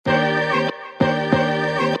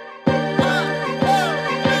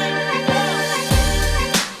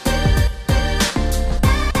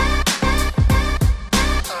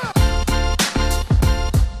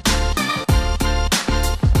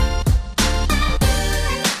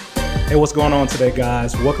Hey, what's going on today,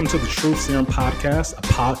 guys? Welcome to the Truth Serum Podcast, a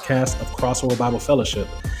podcast of Crossover Bible Fellowship.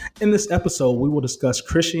 In this episode, we will discuss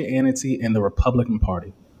Christianity and the Republican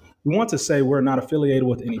Party. We want to say we're not affiliated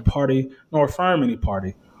with any party, nor affirm any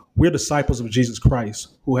party. We're disciples of Jesus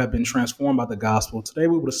Christ who have been transformed by the gospel. Today,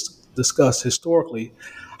 we will discuss historically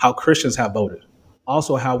how Christians have voted,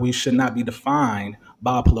 also how we should not be defined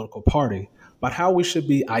by a political party, but how we should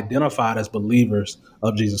be identified as believers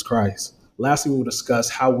of Jesus Christ. Lastly, we will discuss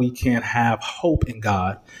how we can have hope in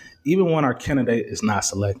God, even when our candidate is not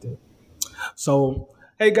selected. So,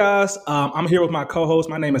 hey guys, I'm here with my co-host.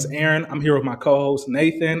 My name is Aaron. I'm here with my co-hosts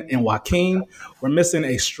Nathan and Joaquin. We're missing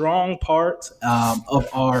a strong part of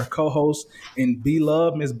our co-host in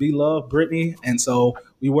B-Love, Miss B-Love, Brittany. And so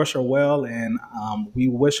we wish her well, and we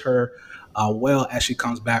wish her well as she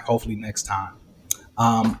comes back, hopefully next time.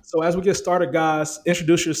 So as we get started, guys,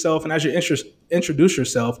 introduce yourself. And as you introduce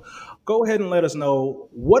yourself, go ahead and let us know,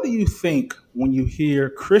 what do you think when you hear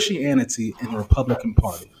Christianity in the Republican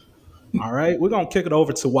Party? All right, we're going to kick it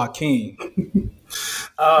over to Joaquin.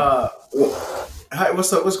 Hi,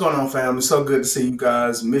 what's up? What's going on, fam? It's so good to see you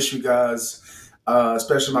guys. Miss you guys,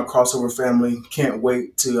 especially my crossover family. Can't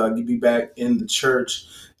wait to be back in the church.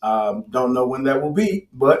 Don't know when that will be,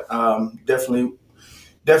 but definitely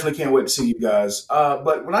can't wait to see you guys.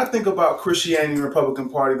 But when I think about Christianity and Republican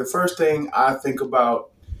Party, the first thing I think about,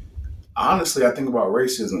 honestly, I think about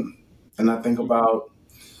racism. And I think about,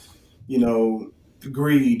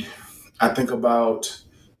 greed. I think about,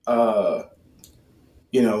 the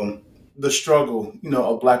struggle,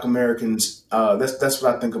 of Black Americans. That's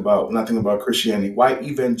what I think about when I think about Christianity. White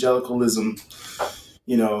evangelicalism,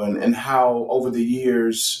 and how over the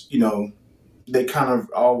years, they kind of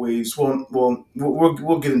always,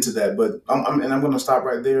 we'll get into that, but I'm going to stop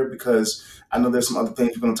right there because I know there's some other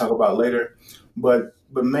things we're going to talk about later. But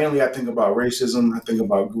mainly I think about racism, I think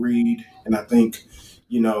about greed, and I think,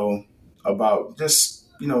 about just,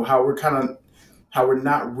 how we're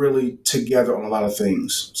not really together on a lot of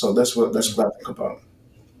things. So that's what I think about.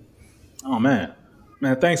 Oh, man,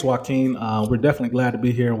 thanks, Joaquin. We're definitely glad to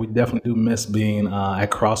be here, and we definitely do miss being at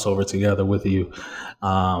Crossover together with you.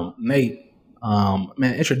 Nate,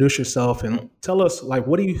 introduce yourself and tell us,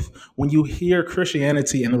 what do you, when you hear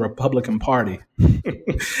Christianity in the Republican Party?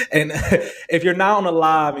 And if you're not on the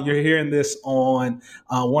live and you're hearing this on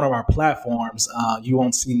one of our platforms, you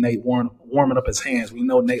won't see Nate warming up his hands. We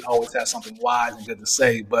know Nate always has something wise and good to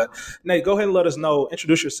say. But Nate, go ahead and let us know,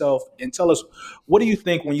 introduce yourself, and tell us, what do you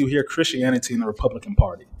think when you hear Christianity in the Republican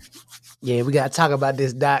Party? Yeah, we got to talk about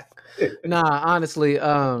this, Doc. Honestly,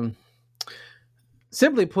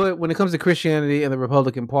 simply put, when it comes to Christianity and the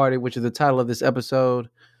Republican Party, which is the title of this episode,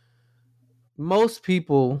 most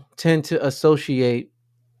people tend to associate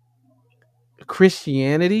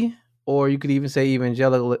Christianity, or you could even say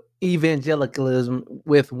evangelicalism,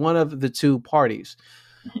 with one of the two parties.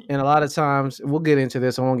 And a lot of times, we'll get into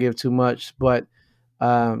this, I won't give too much, but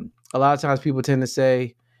a lot of times people tend to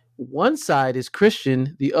say one side is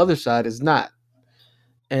Christian, the other side is not.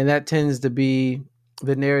 And that tends to be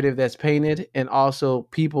the narrative that's painted, and also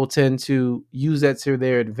people tend to use that to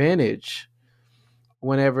their advantage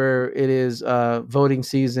whenever it is voting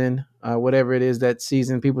season, whatever it is that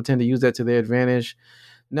season. People tend to use that to their advantage.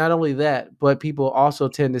 Not only that, but people also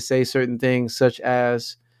tend to say certain things such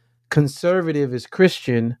as conservative is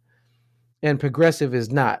Christian and progressive is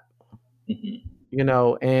not.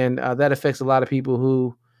 And that affects a lot of people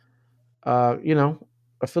who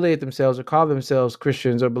affiliate themselves or call themselves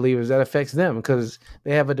Christians or believers. That affects them because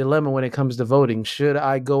they have a dilemma when it comes to voting. Should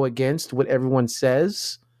I go against what everyone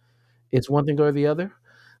says? It's one thing or the other.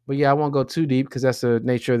 But yeah, I won't go too deep because that's the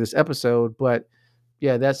nature of this episode. But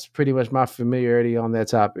yeah, that's pretty much my familiarity on that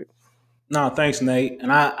topic. No, thanks, Nate.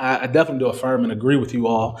 And I definitely do affirm and agree with you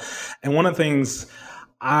all. And one of the things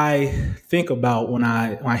I think about when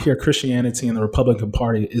I hear Christianity in the Republican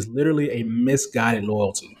Party is literally a misguided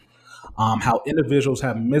loyalty. How individuals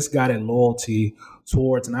have misguided loyalty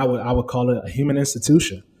towards, and I would call it a human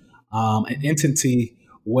institution, an entity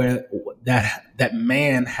where that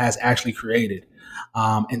man has actually created,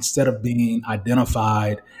 instead of being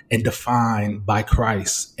identified and defined by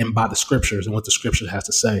Christ and by the scriptures and what the scripture has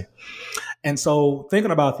to say. And so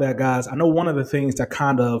thinking about that, guys, I know one of the things that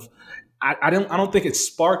kind of, I don't think it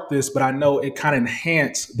sparked this, but I know it kind of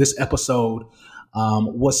enhanced this episode,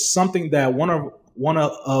 was something that one of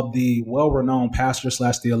the well-renowned pastors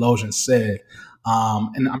 / theologians said,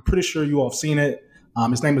 and I'm pretty sure you all have seen it.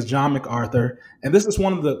 His name is John MacArthur, and this is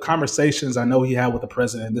one of the conversations I know he had with the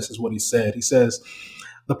president. This is what he said. He says,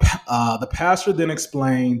 the pastor then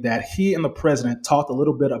explained that he and the president talked a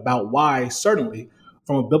little bit about why, certainly,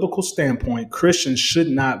 from a biblical standpoint, Christians should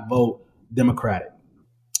not vote Democratic.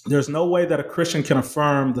 There's no way that a Christian can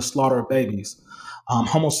affirm the slaughter of babies,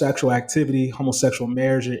 homosexual activity, homosexual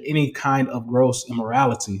marriage, or any kind of gross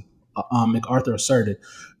immorality, MacArthur asserted.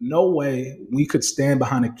 No way we could stand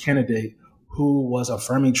behind a candidate who was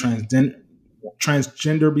affirming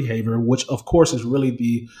transgender behavior, which of course is really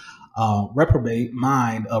the reprobate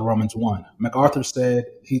mind of Romans 1. MacArthur said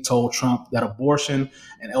he told Trump that abortion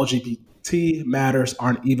and LGBT matters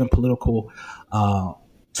aren't even political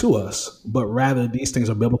to us, but rather these things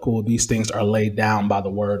are biblical. These things are laid down by the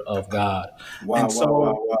word of God. Wow,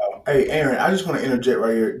 wow. Hey, Aaron, I just want to interject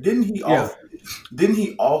right here. Didn't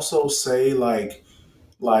he also say like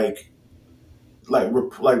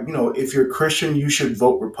if you're Christian, you should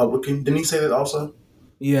vote Republican? Didn't he say that also?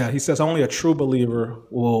 Yeah, he says only a true believer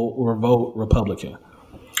will vote Republican.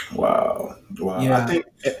 Wow. Yeah.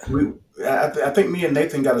 I think me and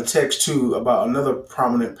Nathan got a text too about another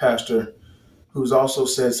prominent pastor who's also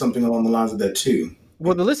said something along the lines of that too.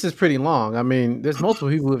 Well, the list is pretty long. I mean, there's multiple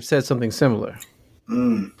people who have said something similar.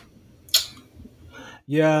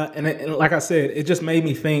 Yeah, and like I said, it just made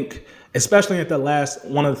me think, especially at the last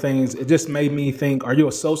one of the things, it just made me think, are you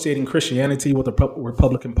associating Christianity with the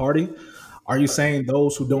Republican Party? Are you saying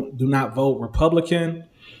those who do not vote Republican,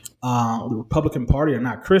 the Republican Party, are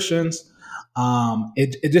not Christians?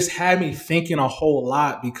 It just had me thinking a whole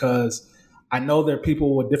lot, because I know there are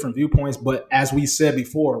people with different viewpoints, but as we said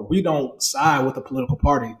before, we don't side with the political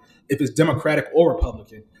party if it's Democratic or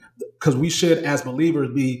Republican, because we should, as believers,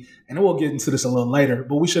 be, and we'll get into this a little later,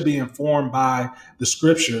 but we should be informed by the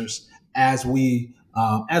scriptures as we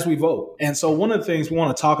vote. And so one of the things we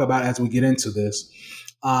want to talk about as we get into this,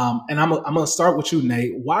 and I'm going to start with you,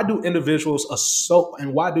 Nate. Why do individuals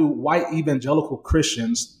and why do white evangelical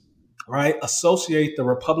Christians, right, associate the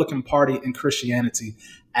Republican Party and Christianity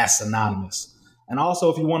as synonymous? And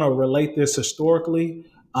also, if you want to relate this historically,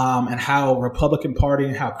 and how Republican Party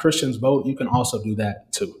and how Christians vote, you can also do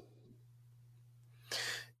that too.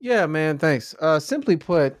 Yeah, man, thanks. Simply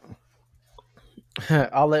put,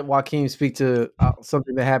 I'll let Joaquin speak to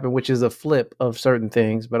something that happened, which is a flip of certain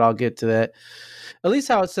things, but I'll get to that. At least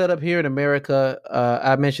how it's set up here in America.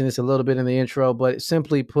 I mentioned this a little bit in the intro, but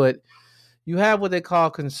simply put, you have what they call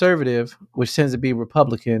conservative, which tends to be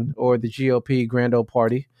Republican, or the GOP, Grand Old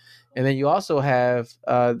Party. And then you also have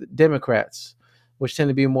Democrats, which tend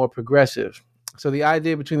to be more progressive. So the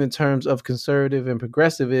idea between the terms of conservative and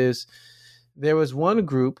progressive is there was one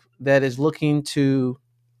group that is looking to,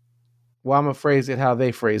 well, I'm going to phrase it how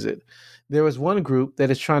they phrase it. There was one group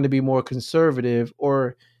that is trying to be more conservative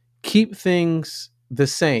or keep things the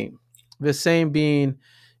same being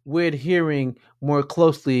we're adhering more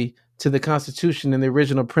closely to the Constitution and the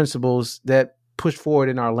original principles that push forward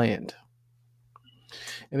in our land.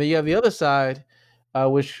 And then you have the other side,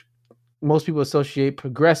 which most people associate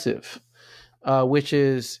progressive, which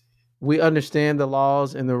is we understand the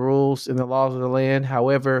laws and the rules and the laws of the land.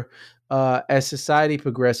 However, as society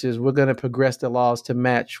progresses, we're going to progress the laws to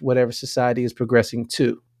match whatever society is progressing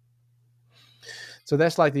to. So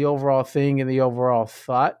that's like the overall thing and the overall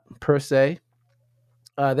thought per se.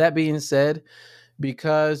 That being said,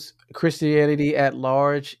 because Christianity at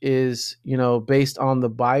large is, based on the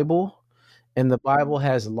Bible, and the Bible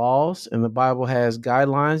has laws, and the Bible has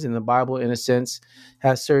guidelines, and the Bible, in a sense,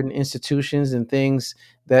 has certain institutions and things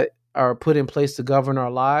that are put in place to govern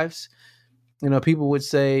our lives. People would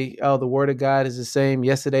say, oh, the word of God is the same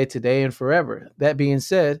yesterday, today, and forever. That being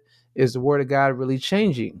said, is the word of God really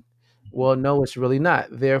changing? Well, no, it's really not.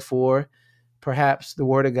 Therefore, perhaps the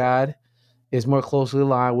word of God is more closely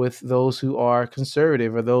aligned with those who are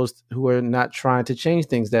conservative or those who are not trying to change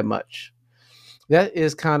things that much. That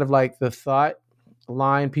is kind of like the thought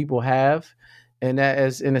line people have, and that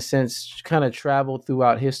has, in a sense, kind of traveled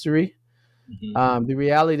throughout history. Mm-hmm. The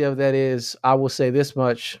reality of that is, I will say this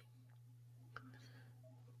much.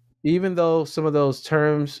 Even though some of those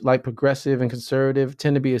terms like progressive and conservative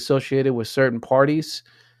tend to be associated with certain parties,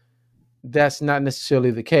 that's not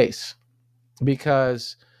necessarily the case,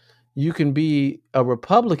 because you can be a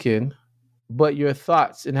Republican, but your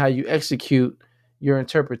thoughts and how you execute your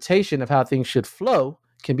interpretation of how things should flow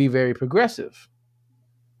can be very progressive.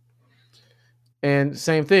 And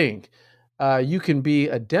same thing, you can be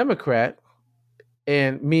a Democrat,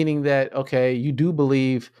 and meaning that, okay, you do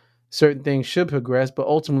believe certain things should progress, but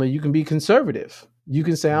ultimately you can be conservative. You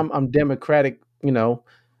can say, I'm Democratic,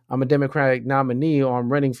 I'm a Democratic nominee, or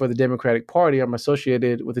I'm running for the Democratic Party, I'm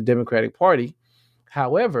associated with the Democratic Party.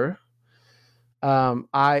 However,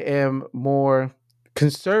 I am more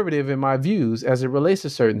conservative in my views as it relates to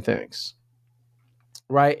certain things,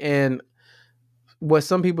 right? And what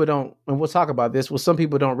some people don't, and we'll talk about this, what some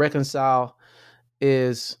people don't reconcile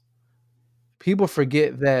is people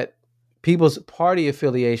forget that people's party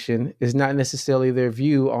affiliation is not necessarily their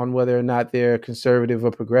view on whether or not they're conservative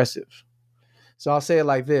or progressive. So I'll say it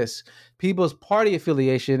like this. People's party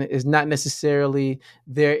affiliation is not necessarily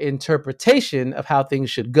their interpretation of how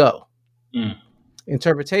things should go. Mm.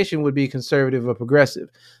 Interpretation would be conservative or progressive.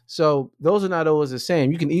 So those are not always the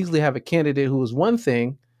same. You can easily have a candidate who is one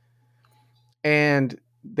thing and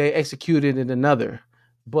they executed in another.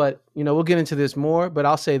 But, we'll get into this more, but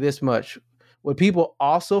I'll say this much. What people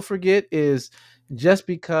also forget is just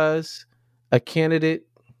because a candidate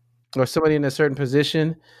or somebody in a certain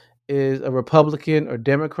position is a Republican or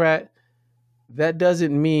Democrat, that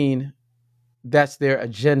doesn't mean that's their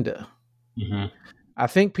agenda. Mm-hmm. I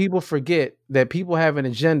think people forget that people have an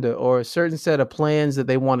agenda or a certain set of plans that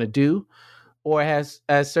they want to do, or as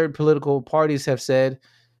certain political parties have said,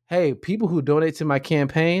 hey, people who donate to my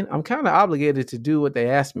campaign, I'm kind of obligated to do what they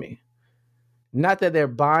ask me. Not that they're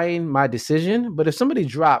buying my decision, but if somebody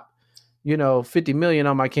dropped, $50 million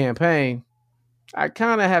on my campaign, I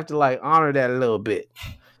kind of have to honor that a little bit,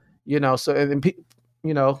 so, and then,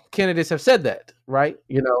 candidates have said that, right?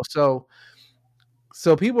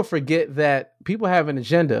 So people forget that people have an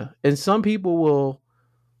agenda, and some people will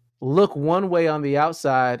look one way on the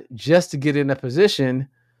outside just to get in a position,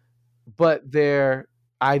 but their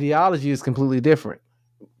ideology is completely different.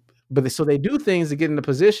 So they do things to get in a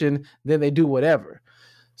position, then they do whatever.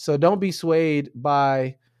 So don't be swayed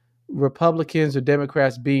by Republicans or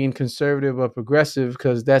Democrats being conservative or progressive,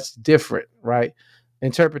 because that's different, right?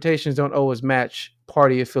 Interpretations don't always match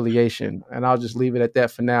party affiliation. And I'll just leave it at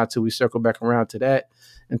that for now till we circle back around to that.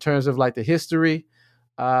 In terms of the history,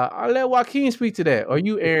 I'll let Joaquin speak to that, or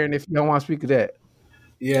you, Aaron, if you don't want to speak to that.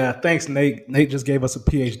 Yeah, thanks, Nate. Nate just gave us a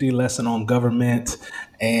PhD lesson on government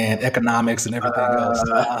and economics and everything else.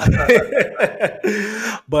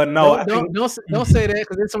 But no, don't say that,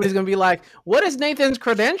 because then somebody's gonna be like, "What is Nathan's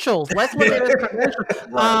credentials? Let's look at his credentials."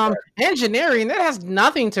 Right. Engineering, that has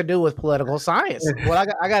nothing to do with political science. Well, I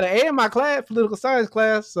got an A in my class, political science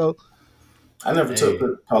class. So I never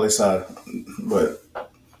took poli-sci, but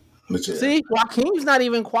yeah. See, Joaquin's not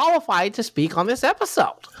even qualified to speak on this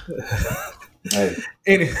episode. Hey.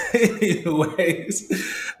 Anyways,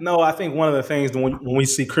 no, I think one of the things when we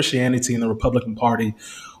see Christianity in the Republican Party,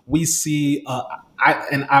 we see,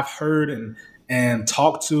 I've heard and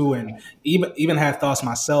talked to and even had thoughts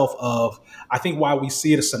myself of, I think why we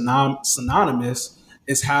see it as synonymous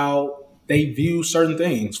is how they view certain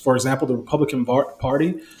things. For example, the Republican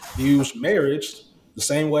Party views marriage the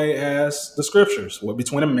same way as the scriptures,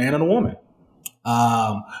 between a man and a woman.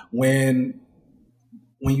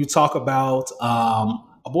 When you talk about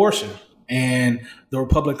abortion, and the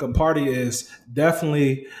Republican Party is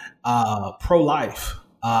definitely pro-life,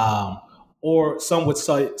 or some would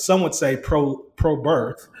say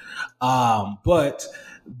pro-birth, but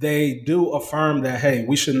they do affirm that, hey,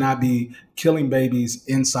 we should not be killing babies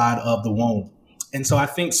inside of the womb. And so I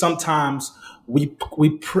think sometimes we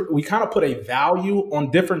kind of put a value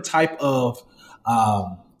on different type of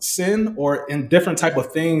sin or in different type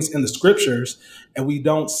of things in the scriptures, and we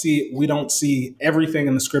don't see everything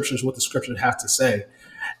in the scriptures what the scriptures have to say.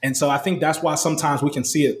 And so I think that's why sometimes we can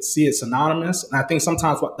see it synonymous. And I think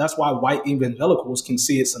sometimes that's why white evangelicals can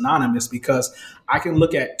see it synonymous, because I can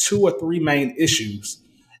look at 2 or 3 main issues,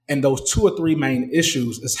 and those 2 or 3 main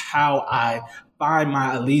issues is how I find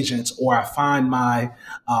my allegiance, or I find my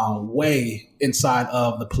way inside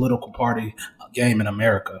of the political party game in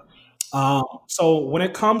America. So when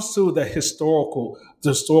it comes to the historical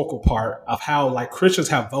part of how Christians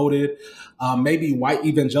have voted, maybe white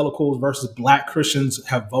evangelicals versus black Christians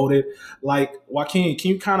have voted, Joaquin,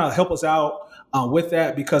 can you kind of help us out with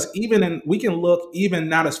that? Because we can look even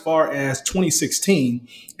not as far as 2016,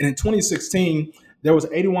 and in 2016 there was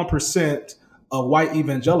 81% of white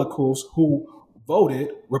evangelicals who voted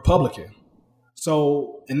Republican.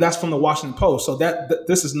 So, and that's from the Washington Post. So that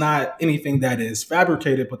this is not anything that is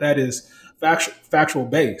fabricated, but that is factual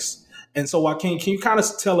base. And so, Joaquin, can you kind of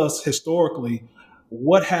tell us historically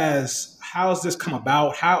how has this come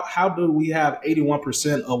about? How do we have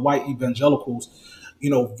 81% of white evangelicals,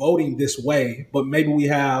 voting this way, but maybe we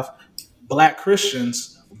have black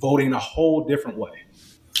Christians voting a whole different way?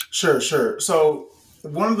 Sure. So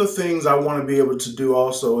one of the things I want to be able to do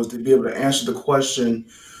also is to be able to answer the question,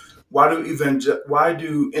 why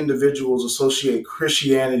do individuals associate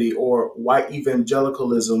Christianity or white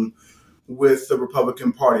evangelicalism with the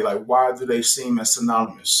Republican Party? Why do they seem as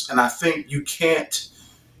synonymous? And I think you can't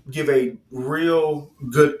give a real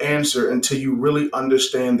good answer until you really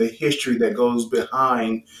understand the history that goes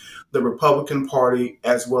behind the Republican Party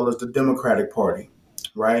as well as the Democratic Party,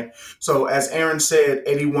 right? So, as Aaron said,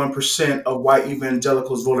 81% of white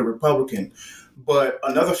evangelicals voted Republican. But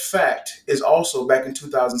another fact is also back in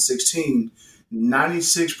 2016,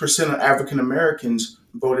 96% of African Americans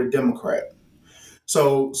voted Democrat.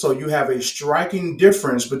 So you have a striking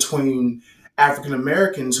difference between African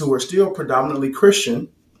Americans who are still predominantly Christian,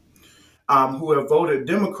 who have voted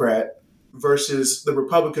Democrat, versus the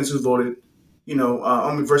Republicans who voted,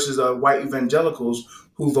 versus white evangelicals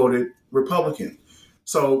who voted Republican.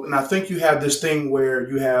 So, and I think you have this thing where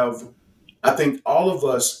you have, I think all of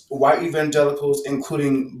us, white evangelicals,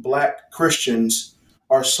 including Black Christians,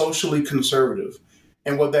 are socially conservative.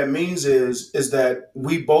 And what that means is that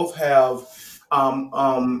we both have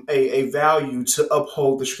a value to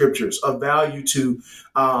uphold the scriptures, a value to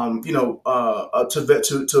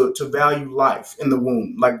to value life in the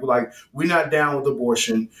womb. Like we're not down with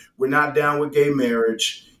abortion, we're not down with gay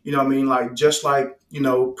marriage. You know what I mean? Like just like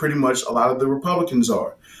pretty much a lot of the Republicans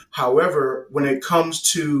are. However, when it comes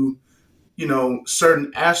to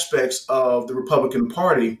certain aspects of the Republican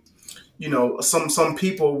Party, some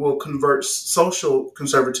people will convert social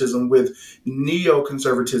conservatism with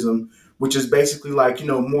neoconservatism, which is basically like,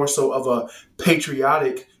 more so of a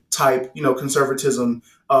patriotic type, conservatism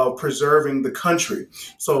of preserving the country.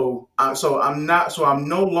 So I'm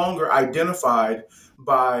no longer identified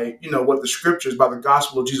by, what the scriptures, by the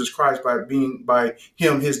gospel of Jesus Christ, by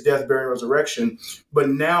him, his death, burial, resurrection. But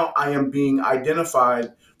now I am being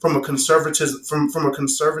identified from a conservatism, from a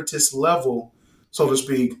conservatist level, so to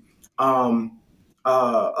speak. My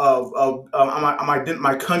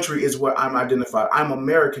country is what I'm identified. I'm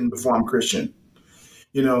American before I'm Christian,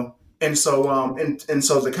 and so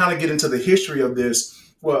so to kind of get into the history of this,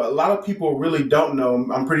 well, a lot of people really don't know.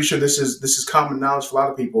 I'm pretty sure this is common knowledge for a lot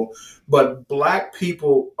of people, but Black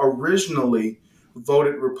people originally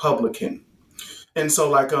voted Republican, and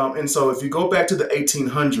so if you go back to the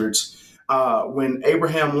 1800s, when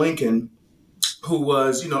Abraham Lincoln, who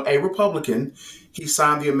was a Republican, he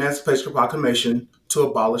signed the Emancipation Proclamation to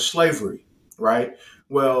abolish slavery, right?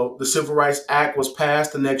 Well, the Civil Rights Act was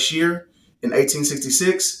passed the next year in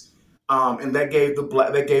 1866, and that gave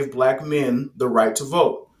Black men the right to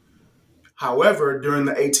vote. However, during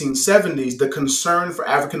the 1870s, the concern for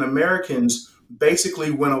African Americans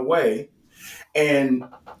basically went away, and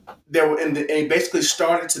they basically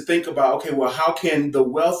started to think about, okay, well, how can the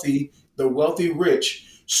wealthy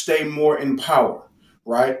rich stay more in power,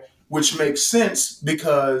 right? Which makes sense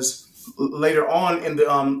because later on in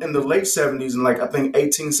the late 70s, and like I think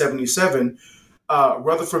 1877,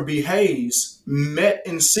 Rutherford B. Hayes met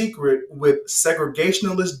in secret with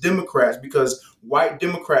segregationalist Democrats, because white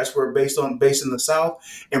Democrats were based in the South,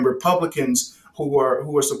 and Republicans who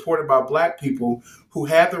were supported by Black people who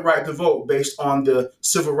had the right to vote based on the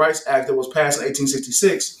Civil Rights Act that was passed in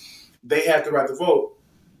 1866. They had the right to vote,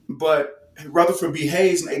 but Rutherford B.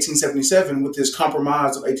 Hayes in 1877, with his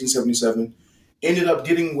Compromise of 1877, ended up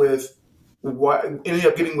getting with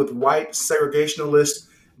white segregationalist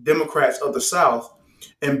Democrats of the South,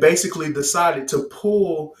 and basically decided to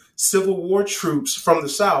pull Civil War troops from the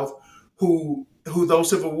South, who those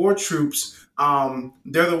Civil War troops,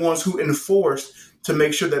 they're the ones who enforced to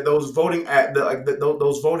make sure that those voting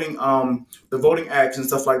the voting acts and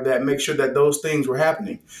stuff like that, make sure that those things were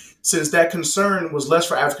happening. Since that concern was less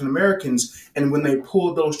for African Americans, and when they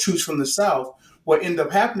pulled those troops from the South, what ended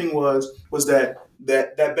up happening was that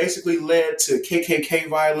basically led to KKK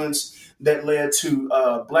violence, that led to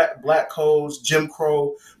black codes, Jim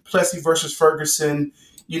Crow, Plessy versus Ferguson.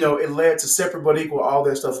 It led to separate but equal, all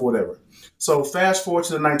that stuff, whatever. So fast forward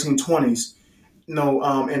to the 1920s,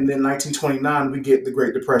 and then 1929 we get the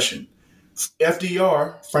Great Depression.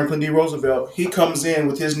 FDR, Franklin D. Roosevelt, he comes in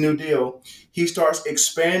with his New Deal. He starts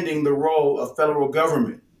expanding the role of federal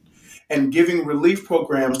government and giving relief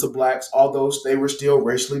programs to Blacks, although they were still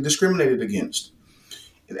racially discriminated against.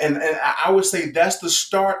 And I would say that's the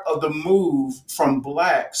start of the move from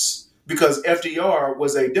Blacks, because FDR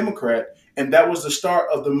was a Democrat, and that was the start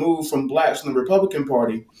of the move from Blacks from the Republican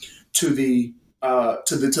Party to the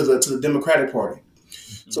Democratic Party.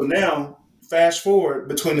 Mm-hmm. So now, fast forward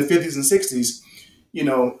between the 50s and 60s,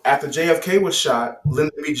 after JFK was shot,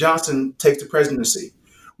 Lyndon B. Johnson takes the presidency.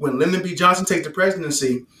 When Lyndon B. Johnson takes the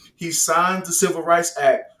presidency, he signs the Civil Rights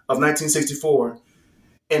Act of 1964.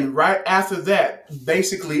 And right after that,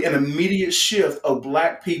 basically an immediate shift of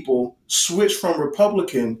Black people switched from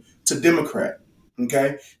Republican to Democrat.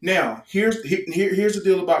 Okay. Now, here's the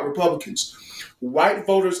deal about Republicans. White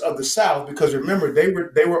voters of the South, because remember, they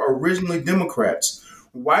were originally Democrats.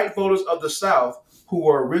 White voters of the South who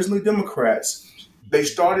were originally Democrats, they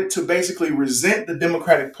started to basically resent the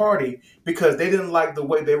Democratic Party because they didn't like the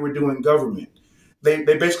way they were doing government. They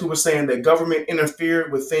basically were saying that government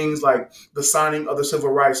interfered with things like the signing of the Civil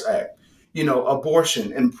Rights Act,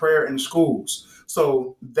 abortion and prayer in schools.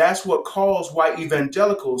 So that's what caused white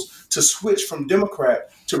evangelicals to switch from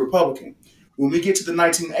Democrat to Republican. When we get to the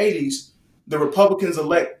 1980s, the Republicans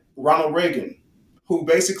elect Ronald Reagan, who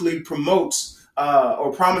basically promotes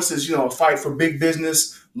or promises, a fight for big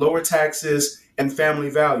business, lower taxes, and family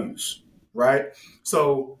values, right?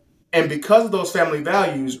 So, and because of those family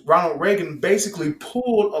values, Ronald Reagan basically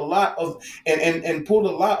pulled a lot of and pulled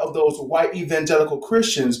a lot of those white evangelical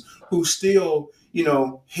Christians who still,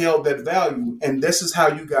 held that value. And this is how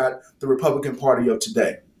you got the Republican Party of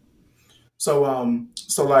today. So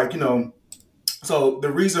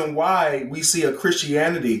the reason why we see a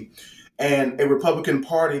Christianity and a Republican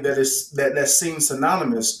Party that's seen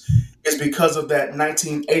synonymous is because of that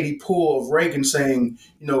 1980 pull of Reagan saying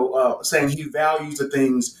he values the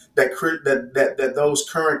things that those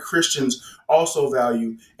current Christians also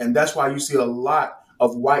value, and that's why you see a lot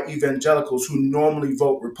of white evangelicals who normally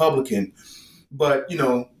vote Republican. But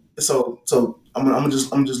so I'm gonna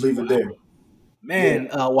just leave it there. Man,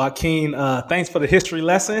 Joaquin, thanks for the history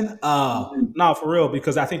lesson. No, for real,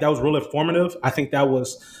 because I think that was real informative. I think that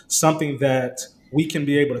was something that we can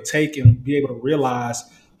be able to take and be able to realize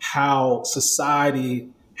how society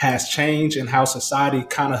has changed and how society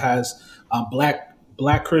kind of has black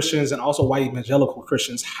Christians and also white evangelical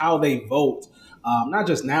Christians, how they vote, not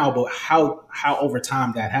just now, but how over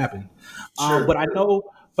time that happened. Sure.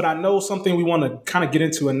 But I know something we want to kind of get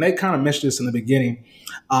into, and they kind of mentioned this in the beginning.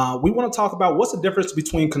 We want to talk about what's the difference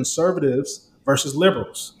between conservatives versus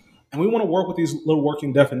liberals. And we want to work with these little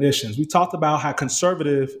working definitions. We talked about how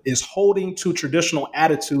conservative is holding to traditional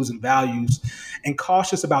attitudes and values and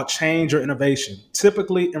cautious about change or innovation,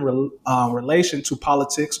 typically in relation to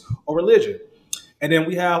politics or religion. And then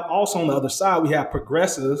we have also on the other side, we have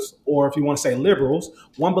progressives, or if you want to say liberals,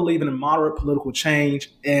 one believing in moderate political change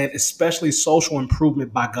and especially social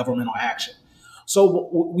improvement by governmental action. So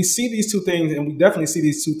we see these two things, and we definitely see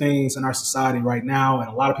these two things in our society right now, and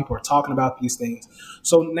a lot of people are talking about these things.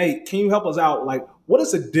 So Nate, can you help us out? Like, what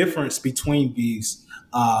is the difference between these,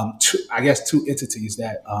 two entities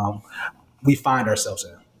that we find ourselves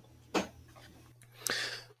in?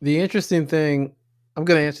 The interesting thing, I'm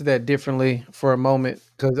going to answer that differently for a moment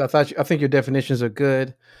because I think your definitions are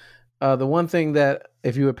good. The one thing that,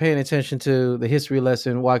 if you were paying attention to the history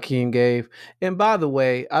lesson Joaquin gave, and by the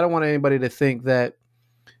way, I don't want anybody to think that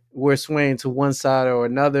we're swaying to one side or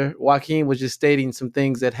another. Joaquin was just stating some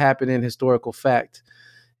things that happened in historical fact.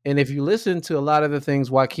 And if you listen to a lot of the things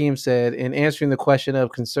Joaquin said in answering the question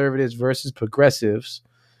of conservatives versus progressives,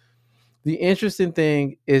 the interesting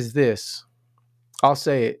thing is this. I'll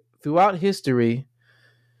say it. Throughout history,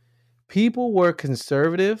 people were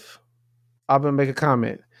conservative. I'm going to make a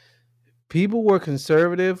comment. People were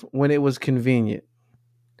conservative when it was convenient.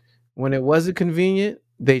 When it wasn't convenient,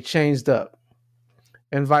 they changed up.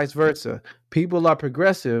 And vice versa. People are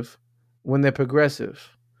progressive when they're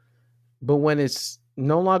progressive. But when it's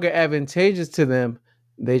no longer advantageous to them,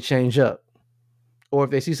 they change up. Or if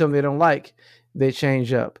they see something they don't like, they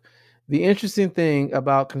change up. The interesting thing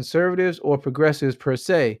about conservatives or progressives per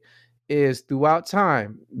se is throughout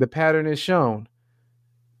time, the pattern is shown.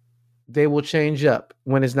 They will change up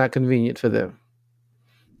when it's not convenient for them.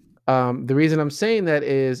 The reason I'm saying that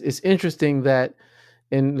is it's interesting that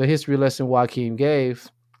in the history lesson Joaquin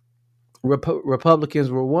gave,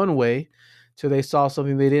 Republicans were one way till they saw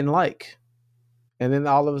something they didn't like. And then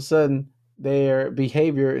all of a sudden, their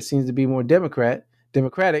behavior seems to be more democratic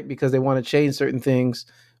because they want to change certain things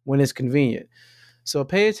when it's convenient. So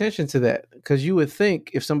pay attention to that, because you would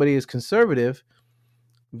think if somebody is conservative,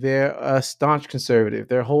 they're a staunch conservative.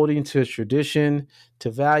 They're holding to tradition, to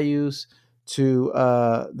values,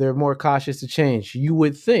 they're more cautious to change. You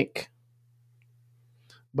would think.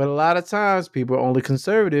 But a lot of times people are only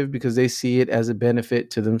conservative because they see it as a benefit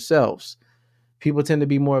to themselves. People tend to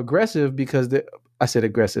be more aggressive because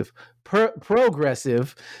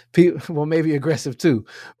progressive. Well, maybe aggressive too.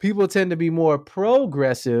 People tend to be more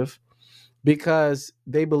progressive because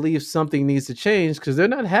they believe something needs to change because they're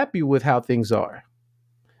not happy with how things are.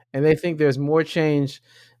 And they think there's more change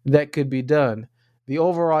that could be done. The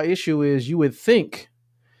overall issue is you would think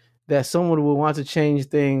that someone would want to change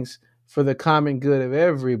things for the common good of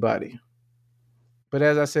everybody. But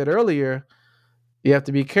as I said earlier, you have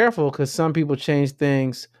to be careful because some people change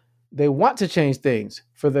things. They want to change things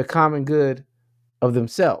for the common good of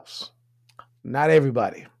themselves. Not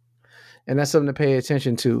everybody. And that's something to pay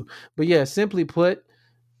attention to. But yeah, simply put,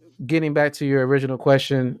 getting back to your original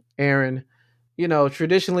question, Aaron,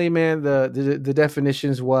 Traditionally, man, the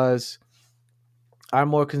definitions was I'm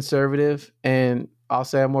more conservative, and I'll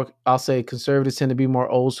say conservatives tend to be more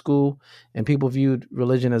old school, and people viewed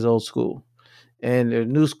religion as old school. And the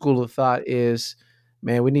new school of thought is,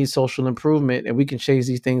 man, we need social improvement, and we can change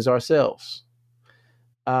these things ourselves.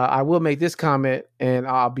 I will make this comment, and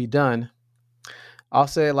I'll be done. I'll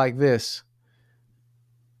say it like this: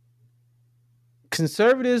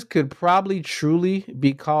 conservatives could probably truly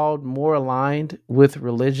be called more aligned with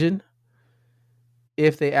religion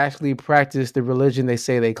if they actually practice the religion they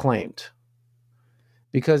say they claimed.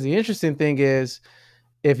 Because the interesting thing is,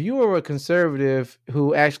 if you were a conservative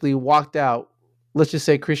who actually walked out, let's just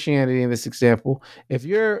say Christianity in this example, if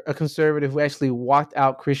you're a conservative who actually walked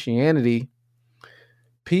out Christianity,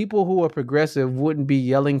 people who are progressive wouldn't be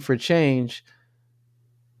yelling for change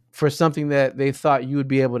for something that they thought you would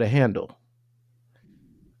be able to handle.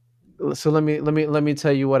 So let me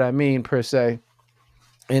tell you what I mean per se.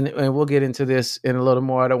 And we'll get into this in a little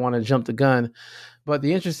more. I don't want to jump the gun. But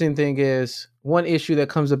the interesting thing is, one issue that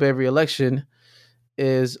comes up every election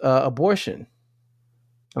is abortion.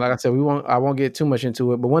 And like I said, I won't get too much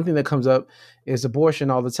into it, but one thing that comes up is abortion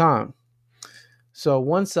all the time. So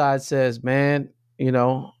one side says, man,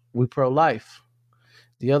 we pro-life.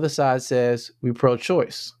 The other side says we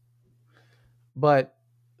pro-choice. But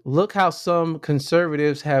look how some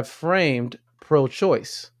conservatives have framed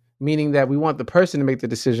pro-choice, meaning that we want the person to make the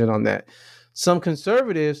decision on that. Some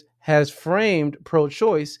conservatives has framed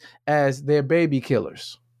pro-choice as their baby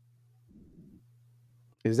killers.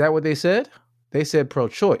 Is that what they said? They said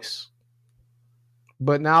pro-choice.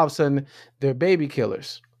 But now all of a sudden, they're baby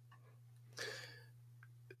killers.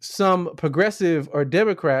 Some progressive or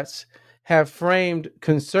Democrats have framed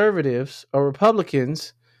conservatives or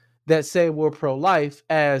Republicans that say we're pro-life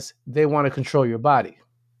as they want to control your body.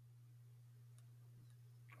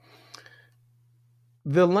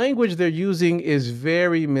 The language they're using is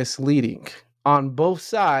very misleading on both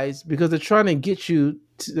sides because they're trying to get you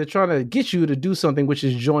to do something, which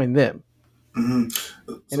is join them. Mm-hmm.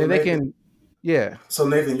 And so then they can, yeah. So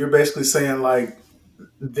Nathan, you're basically saying like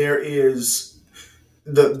there is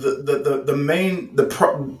they're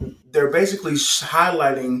basically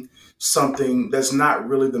highlighting something that's not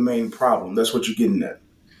really the main problem. That's what you're getting at.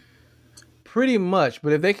 Pretty much,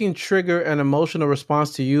 but if they can trigger an emotional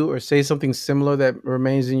response to you or say something similar that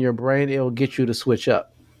remains in your brain, it'll get you to switch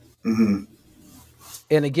up. Mm-hmm.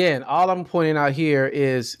 And again, all I'm pointing out here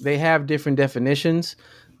is they have different definitions,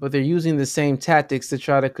 but they're using the same tactics to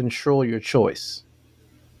try to control your choice.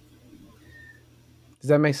 Does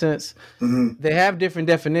that make sense? Mm-hmm. They have different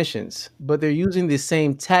definitions, but they're using the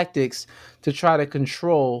same tactics to try to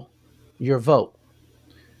control your vote.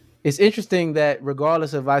 It's interesting that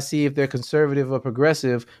regardless of I see if they're conservative or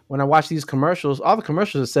progressive, when I watch these commercials, all the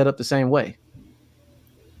commercials are set up the same way.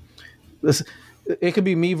 Listen, it could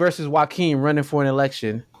be me versus Joaquin running for an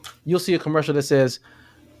election. You'll see a commercial that says,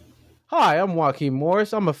 "Hi, I'm Joaquin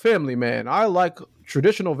Morris. I'm a family man. I like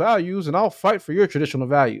traditional values, and I'll fight for your traditional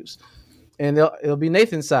values." And it'll be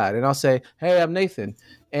Nathan's side, and I'll say, "Hey, I'm Nathan,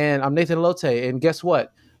 and I'm Nathan Elote, and guess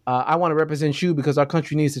what? I want to represent you because our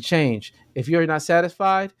country needs to change. If you're not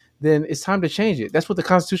satisfied, then it's time to change it. That's what the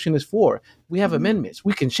Constitution is for. We have amendments.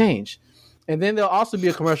 We can change." And then there'll also be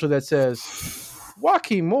a commercial that says,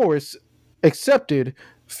 "Joaquin Morris accepted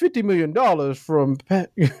 $50 million from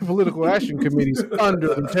political action committees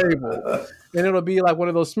under the table." And it'll be like one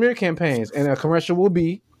of those smear campaigns. And a commercial will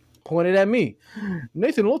be pointed at me.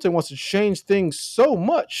 "Nathan Elote wants to change things so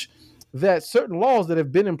much that certain laws that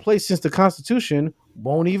have been in place since the Constitution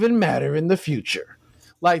won't even matter in the future."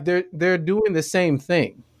 Like they're doing the same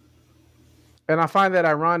thing. And I find that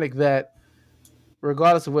ironic that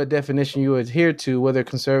regardless of what definition you adhere to, whether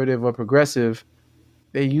conservative or progressive,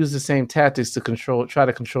 they use the same tactics to try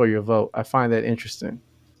to control your vote. I find that interesting.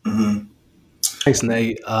 Mm-hmm. Thanks,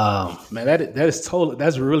 Nate. Man,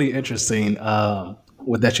 that's really interesting.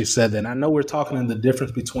 With that you said that. And I know we're talking in the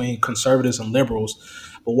difference between conservatives and liberals,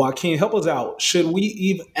 but Joaquin, help us out. Should we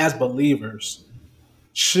even, as believers,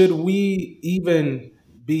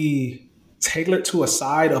 be tailored to a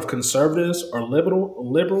side of conservatives or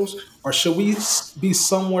liberals, or should we be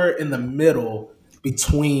somewhere in the middle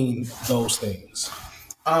between those things?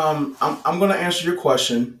 I'm going to answer your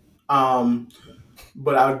question,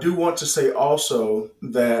 but I do want to say also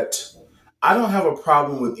that I don't have a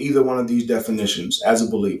problem with either one of these definitions as a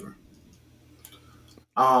believer.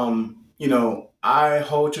 I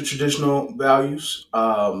hold to traditional values.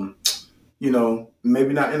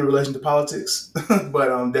 Maybe not in relation to politics,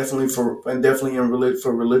 but definitely for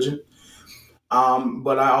religion.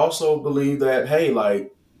 But I also believe that, hey,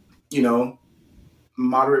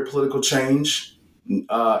 moderate political change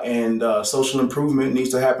and social improvement needs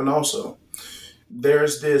to happen also.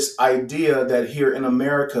 There's this idea that here in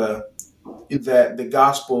America that the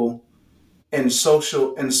gospel and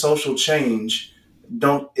social change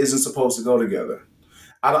don't isn't supposed to go together.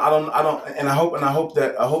 I don't, and I hope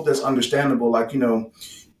that's understandable. Like,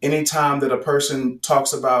 anytime that a person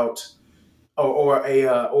talks about or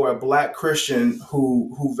a black Christian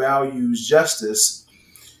who values justice,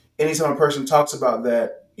 anytime a person talks about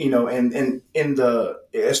that, and in the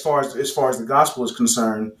as far as the gospel is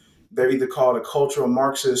concerned, they're either called a cultural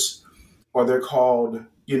Marxist or they're called,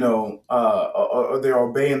 or they're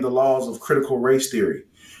obeying the laws of critical race theory.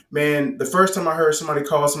 Man, the first time I heard somebody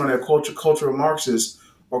call somebody a cultural Marxist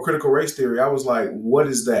or critical race theory, I was like, what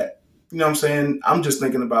is that? You know what I'm saying? I'm just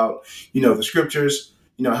thinking about, the scriptures,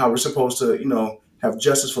 how we're supposed to, have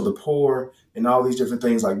justice for the poor and all these different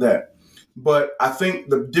things like that. But I think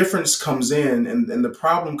the difference comes in and the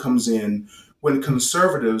problem comes in when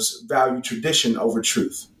conservatives value tradition over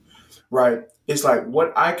truth, right? It's like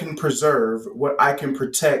what I can preserve, what I can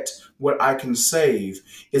protect, what I can save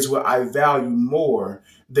is what I value more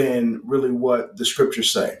than really what the scriptures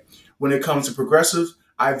say. When it comes to progressive,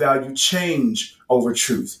 I value change over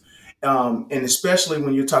truth. And especially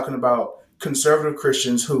when you're talking about conservative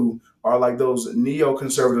Christians who are like those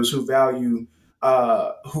neoconservatives who value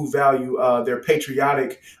their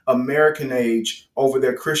patriotic American age over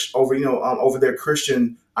their over their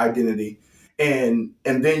Christian identity, and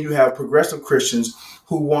then you have progressive Christians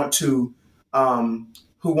who want to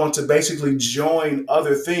basically join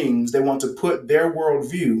other things. They want to put their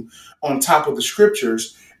worldview on top of the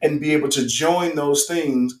scriptures and be able to join those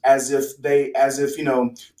things as if they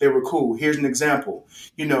were cool. Here's an example.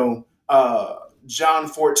 John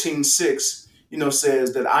 14:6,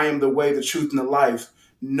 says that I am the way, the truth, and the life.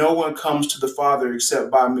 No one comes to the Father except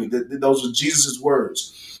by me. Those are Jesus'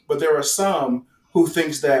 words. But there are some who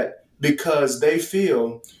thinks that because they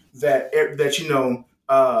feel that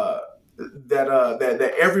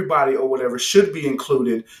that everybody or whatever should be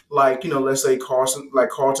included, like, let's say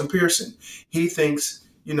Carlton Pearson. He thinks,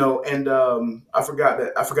 and I forgot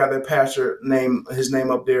that pastor name, his name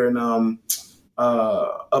up there in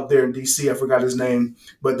DC. I forgot his name,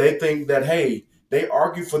 but they think that, hey, they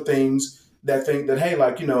argue for things that think that, hey,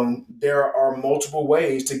 like, there are multiple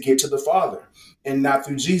ways to get to the Father and not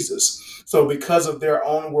through Jesus. So because of their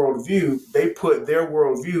own worldview, they put their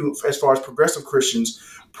worldview, as far as progressive Christians,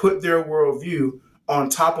 put their worldview on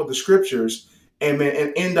top of the scriptures and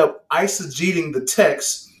end up eisegeting the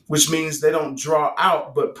text, which means they don't draw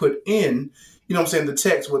out but put in, the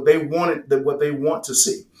text, what they want to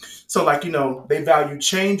see. So, like, they value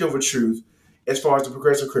change over truth as far as the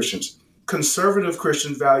progressive Christians. Conservative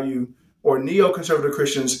Christians value, or neoconservative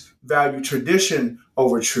Christians value tradition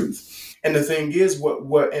over truth. And the thing is,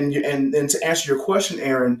 and to answer your question,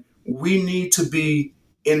 Aaron, we need to be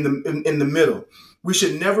in the middle. We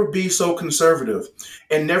should never be so conservative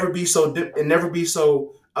and never be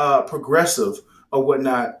so progressive or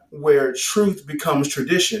whatnot, where truth becomes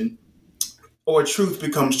tradition or truth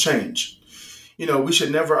becomes change. We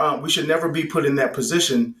should never be put in that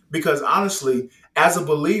position, because honestly, as a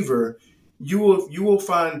believer, you will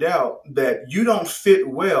find out that you don't fit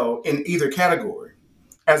well in either category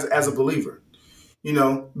as a believer.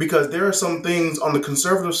 Because there are some things on the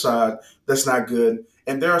conservative side that's not good,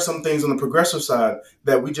 and there are some things on the progressive side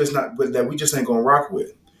that we just ain't gonna rock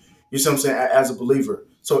with. You see what I'm saying? As a believer,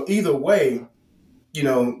 so either way,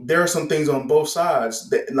 there are some things on both sides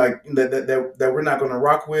that we're not going to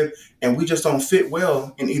rock with, and we just don't fit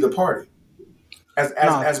well in either party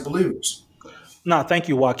as believers. No, thank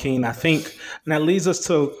you, Joaquin. I think and that leads us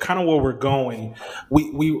to kind of where we're going.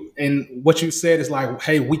 We and what you said is like,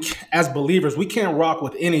 hey, as believers, we can't rock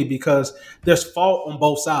with any because there's fault on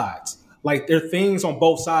both sides. Like, there are things on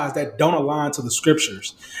both sides that don't align to the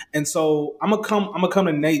scriptures. And so I'm gonna come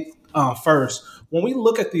to Nate first. When we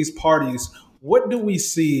look at these parties, what do we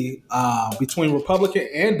see between Republican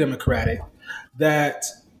and Democratic that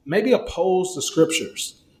maybe oppose the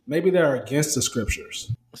scriptures? Maybe they're against the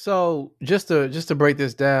scriptures. So just to break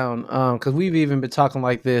this down, because we've even been talking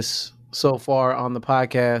like this so far on the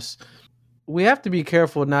podcast, we have to be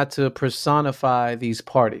careful not to personify these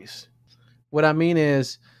parties. What I mean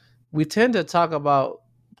is, we tend to talk about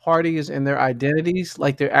parties and their identities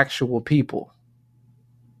like they're actual people.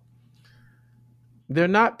 They're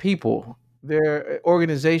not people. They're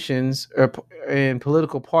organizations and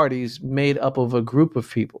political parties made up of a group of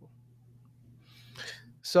people.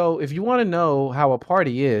 So if you want to know how a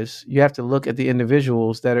party is, you have to look at the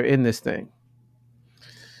individuals that are in this thing.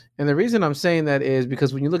 And the reason I'm saying that is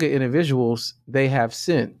because when you look at individuals, they have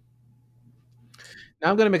sin. Now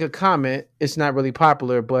I'm going to make a comment. It's not really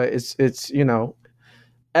popular, but it's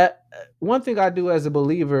uh, one thing I do as a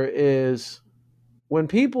believer is when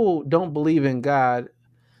people don't believe in God,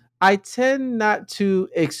 I tend not to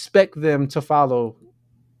expect them to follow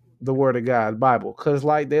the word of God, Bible, because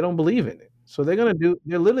like they don't believe in it. So they're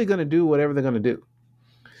literally gonna do whatever they're gonna do.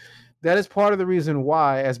 That is part of the reason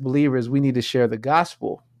why, as believers, we need to share the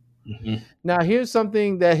gospel. Mhm. Now, here's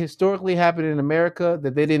something that historically happened in America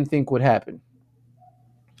that they didn't think would happen.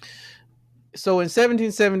 So in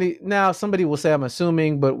 1770, now somebody will say I'm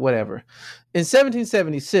assuming, but whatever. In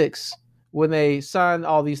 1776, when they signed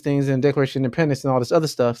all these things in Declaration of Independence and all this other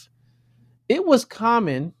stuff, it was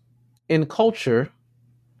common in culture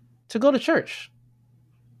to go to church.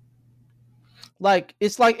 Like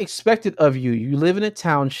it's like expected of you. You live in a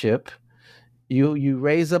township, you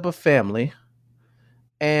raise up a family,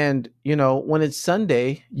 and when it's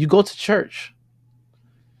Sunday, you go to church.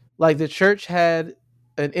 Like the church had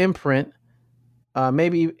an imprint,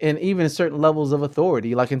 maybe and even certain levels of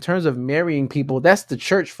authority. Like in terms of marrying people, that's the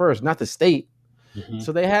church first, not the state. Mhm.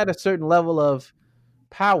 So they had a certain level of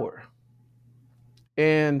power,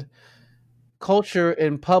 and culture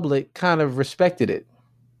and public kind of respected it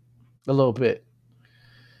a little bit.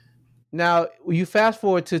 Now, you fast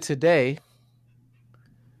forward to today,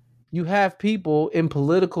 you have people in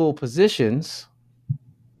political positions,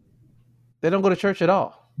 they don't go to church at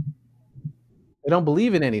all. They don't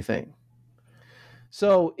believe in anything.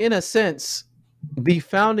 So, in a sense, the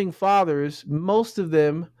founding fathers, most of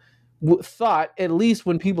them thought, at least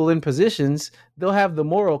when people in positions, they'll have the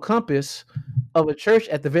moral compass of a church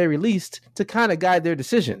at the very least to kind of guide their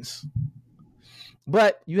decisions.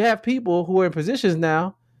 But you have people who are in positions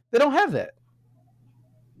now, they don't have that.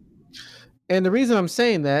 And the reason I'm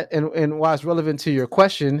saying that and why it's relevant to your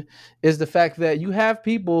question is the fact that you have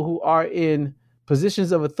people who are in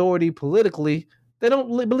positions of authority politically, they don't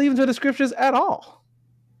believe into the scriptures at all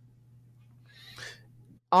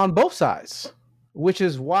on both sides, which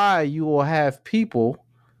is why you will have people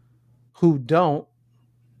who don't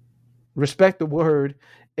respect the word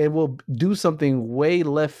and will do something way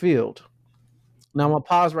left field. Now, I'm going to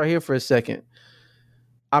pause right here for a second.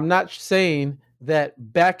 I'm not saying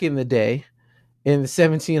that back in the day, in the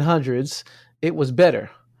 1700s, it was better.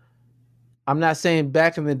 I'm not saying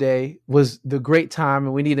back in the day was the great time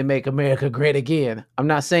and we need to make America great again. I'm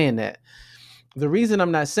not saying that. The reason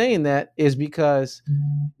I'm not saying that is because,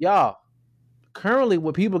 y'all, currently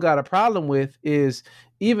what people got a problem with is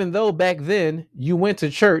even though back then you went to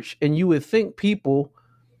church and you would think people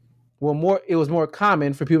it was more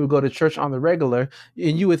common for people to go to church on the regular,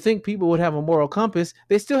 and you would think people would have a moral compass,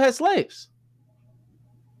 they still had slaves.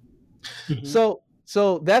 Mhm.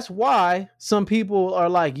 So that's why some people are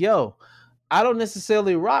like, yo, I don't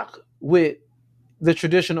necessarily rock with the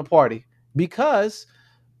traditional party because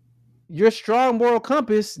your strong moral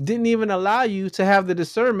compass didn't even allow you to have the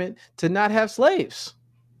discernment to not have slaves.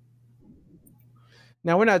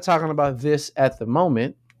 Now, we're not talking about this at the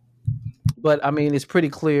moment, but I mean, it's pretty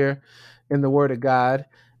clear in the Word of God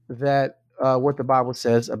that what the Bible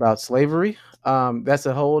says about slavery. That's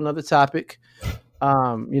a whole nother topic.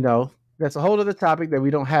 That's a whole other topic that we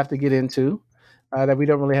don't have to get into, that we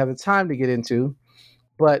don't really have the time to get into.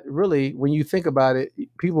 But really, when you think about it,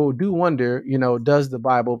 people do wonder, does the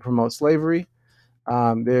Bible promote slavery?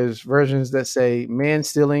 There's versions that say man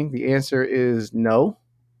stealing. The answer is no,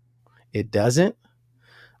 it doesn't.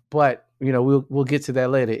 But we'll get to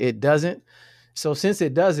that later. It doesn't. So since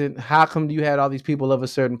it doesn't, how come you had all these people of a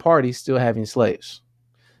certain party still having slaves?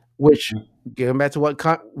 Which, getting back to what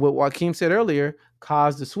Joaquin said earlier,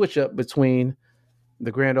 caused the switch up between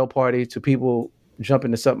the Grand Old Party to people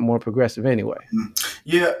jumping to something more progressive anyway.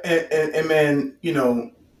 Yeah, and man,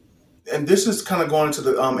 and this is kind of going to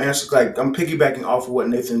the answer. Like I'm piggybacking off of what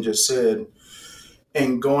Nathan just said,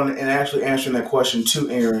 and going and actually answering that question too,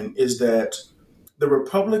 Aaron, is that the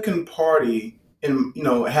Republican Party,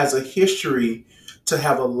 has a history to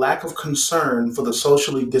have a lack of concern for the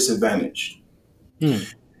socially disadvantaged.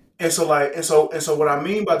 And so, what I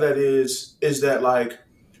mean by that is that, like,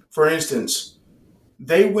 for instance,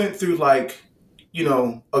 they went through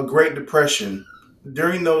a Great Depression.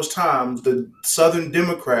 During those times, the Southern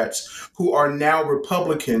Democrats, who are now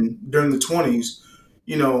Republican during the 20s,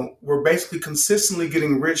 were basically consistently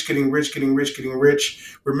getting rich, getting rich, getting rich, getting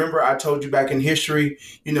rich. Remember, I told you back in history,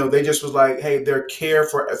 they just was like, hey, their care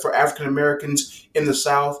for African Americans in the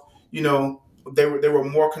South, they were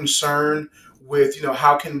more concerned with,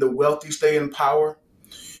 how can the wealthy stay in power,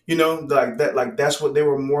 that's what they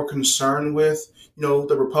were more concerned with,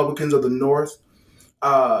 the Republicans of the North.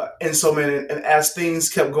 And so, man, and as things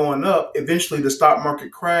kept going up, eventually the stock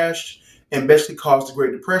market crashed. and basically caused the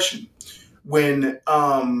Great Depression. When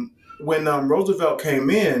Roosevelt came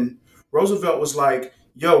in, Roosevelt was like,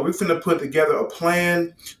 yo, we're finna put together a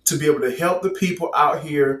plan to be able to help the people out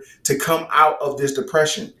here to come out of this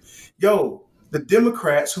depression. Yo, the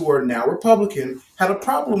Democrats, who are now Republican, had a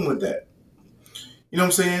problem with that. You know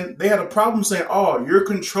what I'm saying? They had a problem saying, oh, you're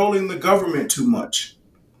controlling the government too much.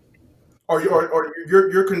 Or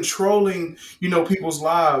you're controlling, people's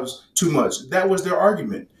lives too much. That was their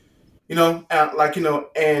argument. And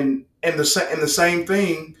the same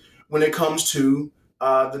thing when it comes to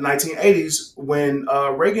the 1980s when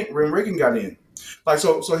Reagan got in. Like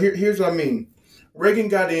so here's what I mean. Reagan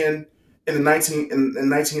got in the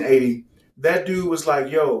 1980. That dude was like,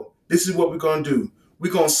 yo, this is what we're gonna do.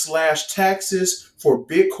 We're gonna slash taxes for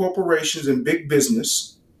big corporations and big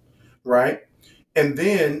business, right? And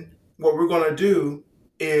then what we're gonna do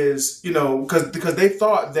is, because they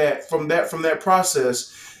thought that from that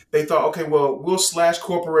process, they thought, okay, well, we'll slash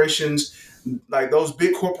corporations. Like those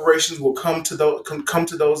big corporations will come to those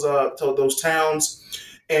towns,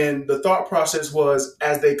 and the thought process was,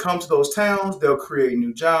 as they come to those towns, they'll create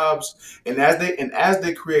new jobs, and as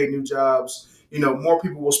they create new jobs, more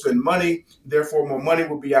people will spend money. Therefore, more money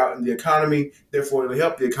will be out in the economy. Therefore, it'll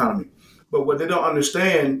help the economy. But what they don't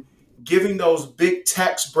understand, giving those big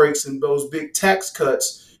tax breaks and those big tax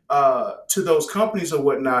cuts to those companies or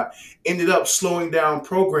whatnot ended up slowing down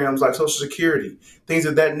programs like Social Security, things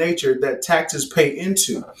of that nature that taxes pay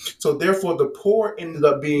into. So therefore, the poor ended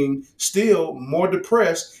up being still more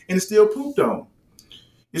depressed and still pooped on.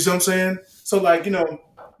 You see what I'm saying? So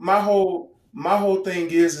my whole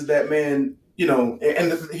thing is that, man,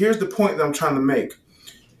 here's the point that I'm trying to make,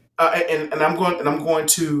 and I'm going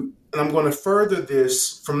to further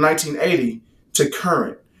this from 1980 to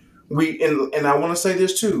current. And I want to say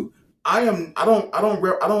this too. I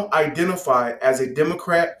don't identify as a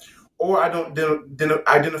Democrat, or I don't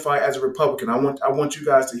identify as a Republican. I want you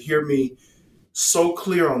guys to hear me so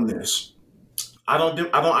clear on this. I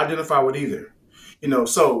don't identify with either.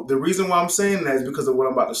 So the reason why I'm saying that is because of what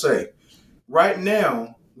I'm about to say. Right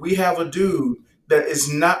now, we have a dude that is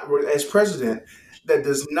not, as president, that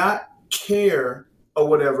does not care or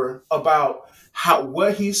whatever about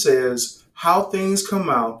what he says, how things come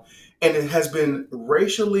out. And it has been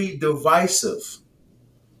racially divisive.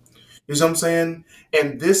 You know what I'm saying?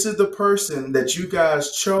 And this is the person that you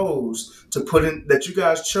guys chose to put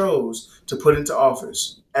into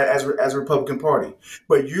office as a Republican Party.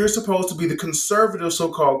 But you're supposed to be the conservative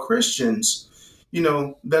so-called Christians,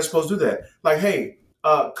 that's supposed to do that. Like, hey,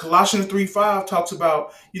 Colossians 3:5 talks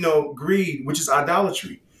about, greed, which is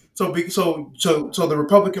idolatry. So the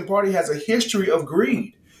Republican Party has a history of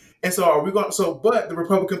greed. And so but the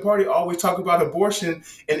Republican Party always talk about abortion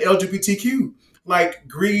and LGBTQ, like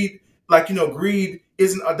greed, greed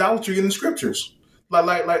isn't idolatry in the scriptures. Like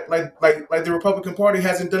the Republican Party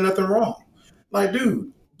hasn't done nothing wrong. Like,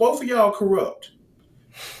 dude, both of y'all corrupt.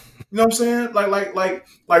 You know what I'm saying? Like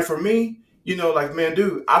for me, man,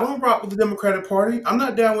 dude, I don't rock with the Democratic Party. I'm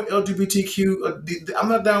not down with LGBTQ. I'm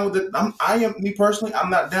not down with it. Me personally,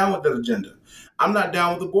 I'm not down with that agenda. I'm not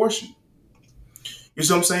down with abortion. You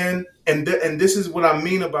see what I'm saying? And this is what I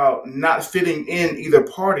mean about not fitting in either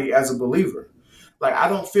party as a believer. Like, I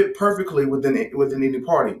don't fit perfectly within any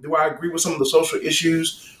party. Do I agree with some of the social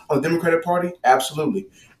issues on the Democratic Party? Absolutely.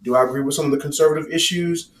 Do I agree with some of the conservative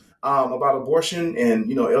issues about abortion and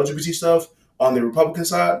LGBT stuff on the Republican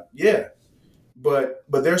side? Yeah. But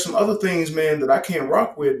there's some other things, man, that I can't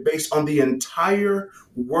rock with based on the entire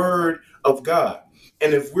Word of God.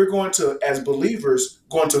 And if we're going to, as believers,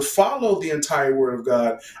 going to follow the entire Word of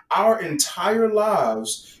God, our entire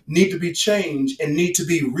lives need to be changed and need to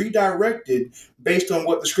be redirected based on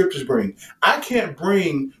what the scriptures bring. I can't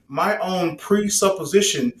bring my own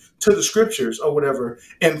presupposition to the scriptures or whatever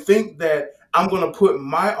and think that I'm going to put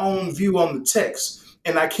my own view on the text.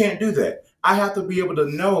 And I can't do that. I have to be able to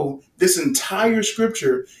know this entire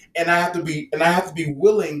scripture, and I have to be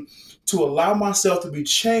willing to allow myself to be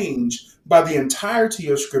changed by the entirety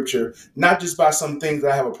of scripture, not just by some things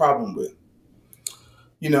that I have a problem with.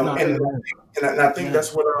 And I think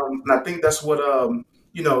that's what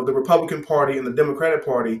the Republican Party and the Democratic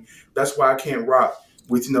Party. That's why I can't rock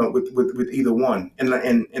with with either one. And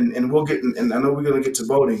we'll get, and I know we're going to get to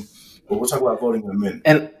voting, but we'll talk about voting in a minute.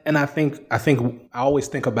 And I think I always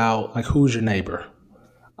think about, like, who's your neighbor,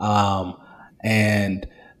 and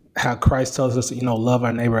how Christ tells us, love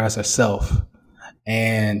our neighbor as ourselves.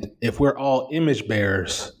 And if we're all image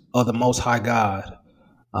bearers of the Most High God,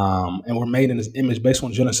 and we're made in His image based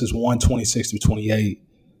on Genesis 1:26-28,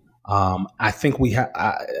 I think we have.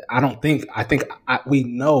 We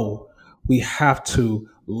know we have to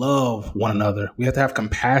love one another. We have to have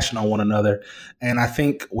compassion on one another. And I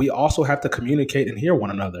think we also have to communicate and hear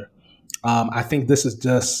one another. I think this is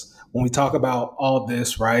just when we talk about all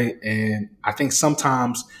this, right? And I think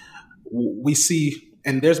sometimes we see,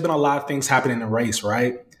 and there's been a lot of things happening in the race,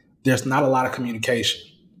 right? There's not a lot of communication.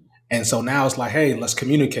 And so now it's like, hey, let's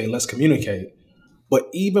communicate, let's communicate. But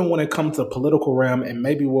even when it comes to the political realm and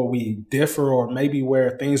maybe where we differ or maybe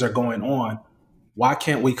where things are going on, why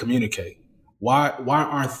can't we communicate? Why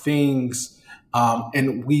aren't things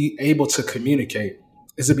and we able to communicate?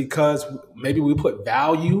 Is it because maybe we put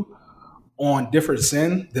value on different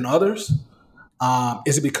sin than others?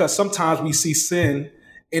 Is it because sometimes we see sin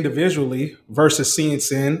individually versus seeing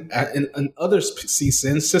sin and others see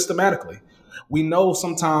sin systematically? We know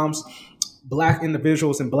sometimes Black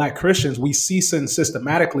individuals and Black Christians, we see sin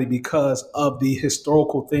systematically because of the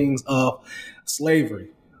historical things of slavery.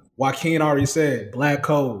 Joaquin already said Black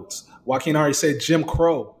codes. Joaquin already said Jim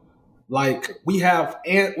Crow. Like we have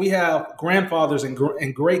grandfathers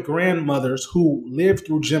and great grandmothers who lived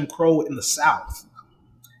through Jim Crow in the South.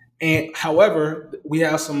 And however, we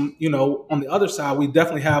have some, on the other side, we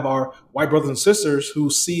definitely have our white brothers and sisters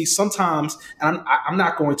who see sometimes, and I'm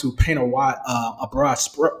not going to paint a broad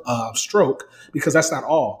stroke because that's not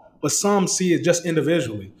all, but some see it just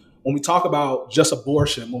individually. When we talk about just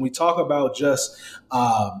abortion, when we talk about just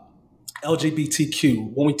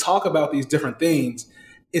LGBTQ, when we talk about these different things,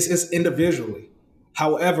 it's individually.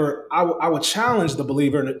 However, I would challenge the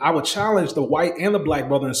believer, and I would challenge the white and the Black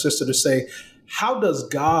brother and sister to say, how does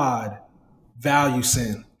God value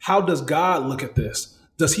sin? How does God look at this?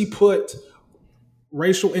 Does he put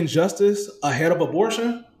racial injustice ahead of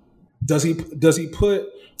abortion? Does he put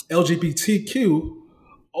LGBTQ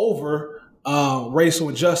over racial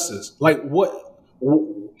injustice? Like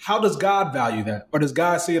how does God value that? Or does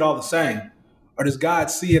God see it all the same? Or does God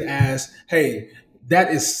see it as, hey,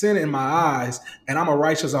 that is sin in my eyes, and I'm a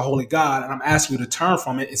righteous and holy God, and I'm asking you to turn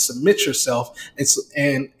from it and submit yourself,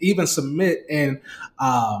 and even submit and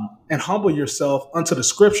humble yourself unto the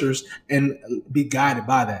scriptures and be guided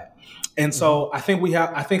by that. And so I think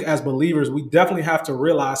as believers, we definitely have to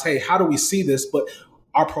realize, hey, how do we see this? But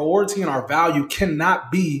our priority and our value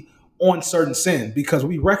cannot be on certain sin, because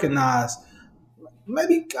we recognize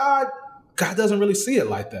maybe God doesn't really see it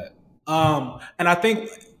like that. And I think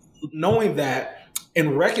knowing that,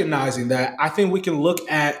 and recognizing that, I think we can look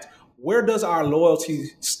at where does our loyalty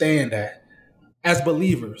stand at as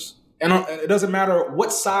believers. And it doesn't matter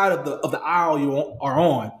what side of the aisle you are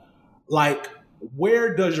on. Like,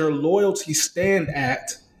 where does your loyalty stand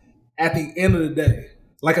at the end of the day?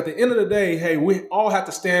 Like, at the end of the day, hey, we all have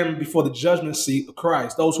to stand before the judgment seat of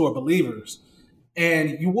Christ, those who are believers.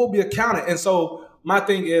 And you will be accounted. And so my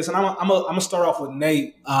thing is, and I'm going to start off with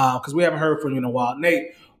Nate, because we haven't heard from you in a while.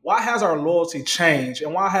 Nate, why has our loyalty changed,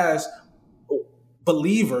 and why has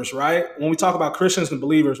believers, right? When we talk about Christians and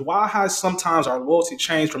believers, why has sometimes our loyalty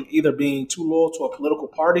changed from either being too loyal to a political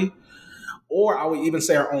party, or I would even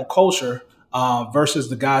say our own culture, versus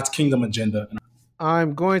the God's kingdom agenda?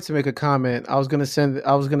 I'm going to make a comment. I was going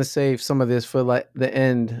to save some of this for like the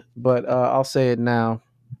end, but I'll say it now.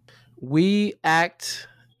 We act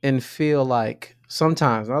and feel like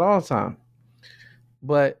sometimes, not all the time,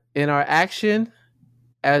 but in our action,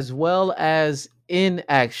 as well as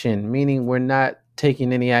inaction, meaning we're not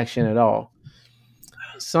taking any action at all.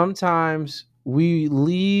 Sometimes we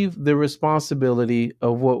leave the responsibility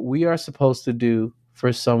of what we are supposed to do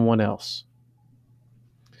for someone else.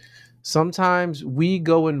 Sometimes we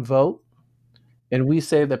go and vote and we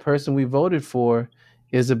say the person we voted for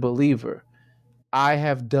is a believer. I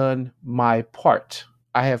have done my part.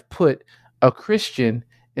 I have put a Christian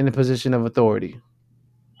in a position of authority.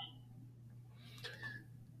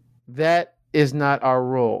 That is not our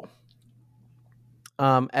role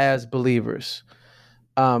as believers,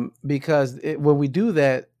 because when we do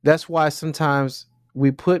that, that's why sometimes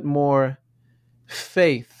we put more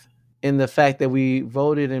faith in the fact that we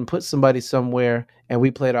voted and put somebody somewhere and we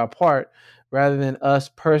played our part, rather than us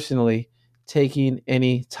personally taking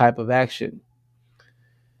any type of action.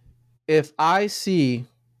 If I see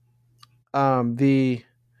the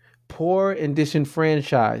poor and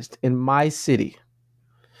disenfranchised in my city,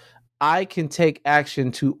 I can take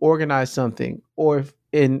action to organize something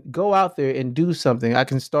and go out there and do something. I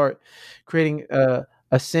can start creating a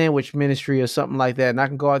sandwich ministry or something like that. And I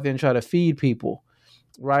can go out there and try to feed people,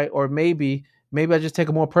 right? Or maybe I just take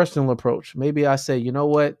a more personal approach. Maybe I say, you know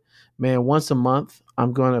what, man, once a month,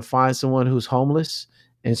 I'm going to find someone who's homeless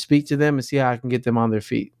and speak to them and see how I can get them on their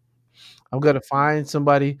feet. I'm going to find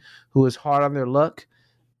somebody who is hard on their luck,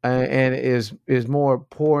 and is more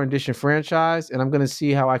poor and disenfranchised, and I'm going to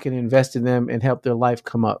see how I can invest in them and help their life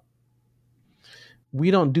come up.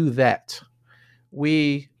 We don't do that.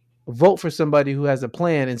 We vote for somebody who has a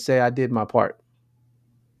plan and say, I did my part.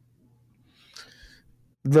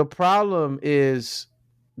 The problem is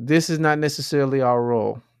this is not necessarily our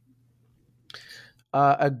role.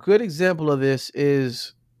 A good example of this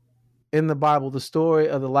is in the Bible, the story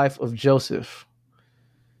of the life of Joseph.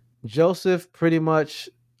 Joseph pretty much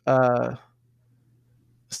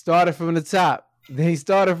started from the top. Then he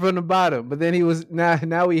started from the bottom, but then he was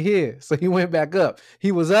now he here. So he went back up.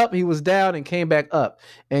 He was up, he was down, and came back up.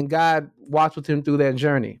 And God walked with him through that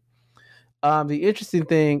journey. The interesting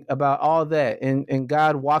thing about all that and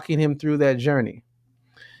God walking him through that journey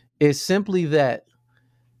is simply that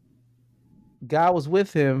God was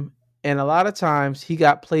with him, and a lot of times he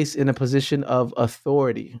got placed in a position of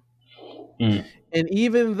authority. And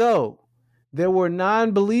even though there were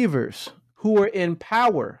non-believers who were in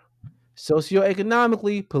power,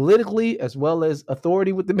 socioeconomically, politically, as well as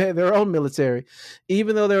authority with their own military,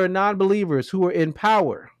 even though there were non-believers who were in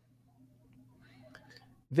power,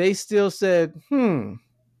 they still said,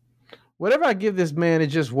 whatever I give this man, it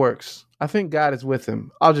just works. I think God is with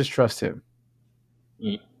him. I'll just trust him.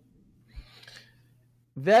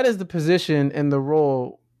 That is the position and the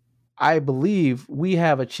role I believe we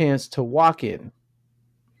have a chance to walk in.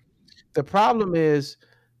 The problem is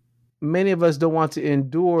many of us don't want to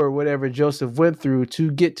endure whatever Joseph went through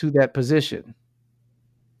to get to that position.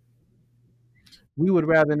 We would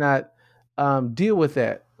rather not deal with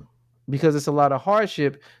that because it's a lot of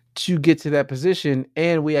hardship to get to that position,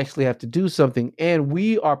 and we actually have to do something, and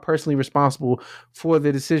we are personally responsible for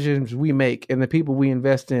the decisions we make and the people we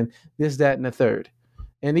invest in, this, that, and the third.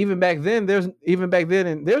 And even back then,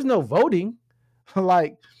 there's no voting.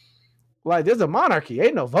 like there's a monarchy,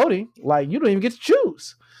 ain't no voting. Like you don't even get to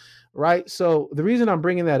choose, right? So the reason I'm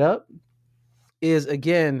bringing that up is,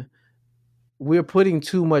 again, we're putting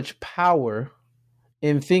too much power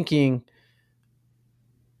in thinking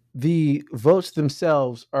the votes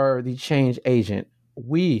themselves are the change agent.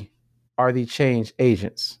 We are the change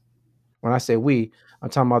agents. When I say we, I'm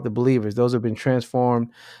talking about the believers. Those have been transformed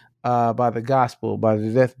by the gospel, by the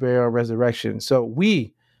death, burial, resurrection. So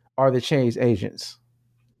we are the change agents,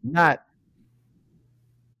 not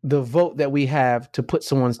the vote that we have to put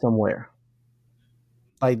someone somewhere.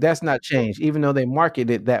 Like that's not change, even though they market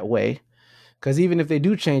it that way. Because even if they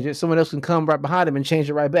do change it, someone else can come right behind them and change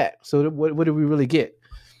it right back. So what do we really get?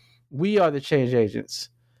 We are the change agents.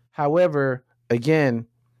 However, again,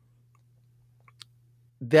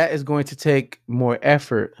 that is going to take more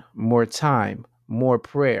effort, more time, more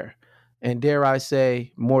prayer, and dare I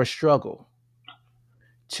say, more struggle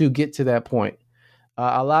to get to that point.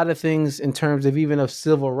 A lot of things in terms of even of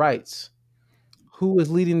civil rights. Who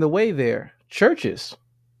was leading the way there? Churches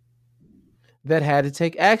that had to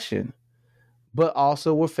take action, but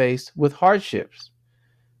also were faced with hardships.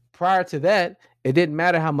 Prior to that, it didn't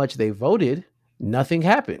matter how much they voted, nothing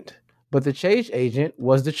happened. But the change agent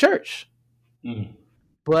was the church.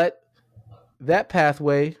 But that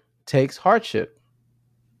pathway takes hardship.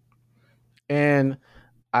 And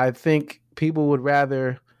I think people would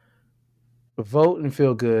rather vote and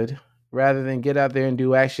feel good rather than get out there and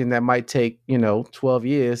do action that might take, 12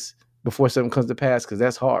 years before something comes to pass, because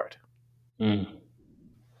that's hard.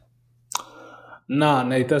 Nah,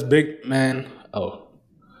 Nate, that's big, man.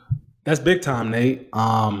 That's big time, Nate.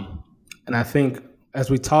 And I think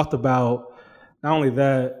as we talked about, not only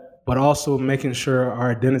that, but also making sure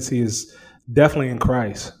our identity is definitely in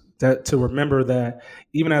Christ. That to remember that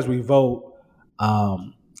even as we vote,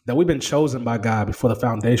 that we've been chosen by God before the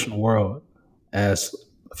foundation of the world, as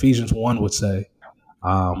Ephesians 1 would say,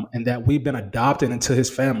 and that we've been adopted into his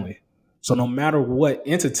family. So no matter what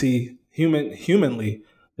entity humanly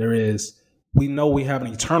there is, we know we have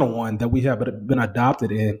an eternal one that we have been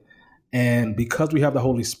adopted in. And because we have the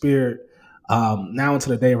Holy Spirit now into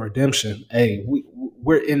the day of redemption,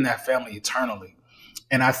 we're in that family eternally.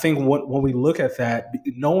 And I think when we look at that,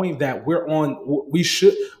 knowing that we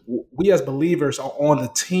as believers are on the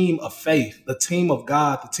team of faith, the team of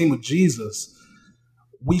God, the team of Jesus,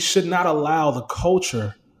 we should not allow the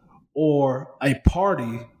culture or a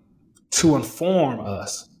party to inform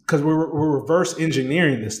us, because we're reverse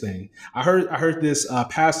engineering this thing. I heard this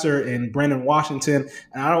pastor in Brandon, Washington,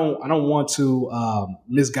 and I don't want to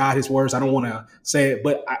misguide his words. I don't want to say it,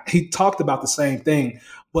 but he talked about the same thing.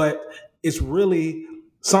 But it's really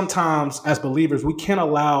sometimes as believers, we can't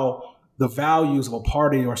allow the values of a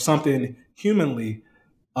party or something humanly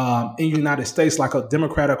in the United States, like a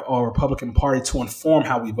Democratic or Republican party, to inform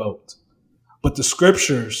how we vote. But the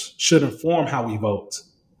scriptures should inform how we vote.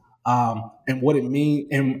 and what it means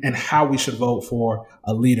and how we should vote for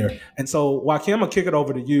a leader. And so, Joaquin, I'm going to kick it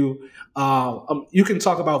over to you. You can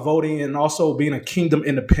talk about voting and also being a kingdom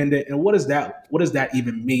independent. And what does that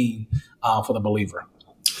even mean for the believer?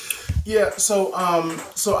 Yeah, so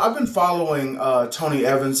I've been following Tony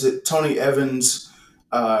Evans,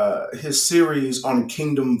 his series on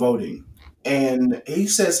kingdom voting, and he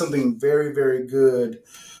said something very, very good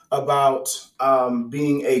about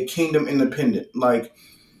being a kingdom independent. Like,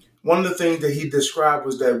 one of the things that he described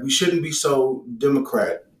was that we shouldn't be so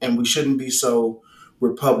Democrat and we shouldn't be so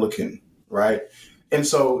Republican, right? And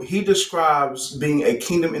so he describes being a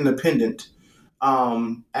kingdom independent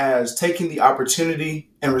as taking the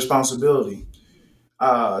opportunity and responsibility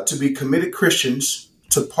to be committed Christians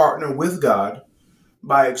to partner with God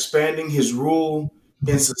by expanding His rule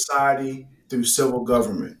in society through civil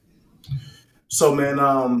government. So, man,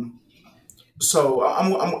 I'm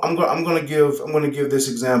gonna give this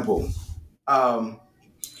example. Um,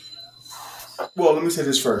 well, let me say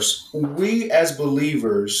this first. We as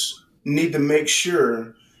believers need to make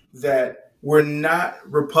sure that we're not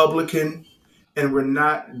Republican and we're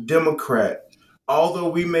not Democrat. Although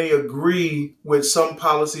we may agree with some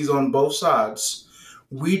policies on both sides,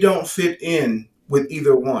 we don't fit in with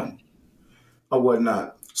either one or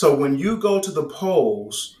whatnot. So when you go to the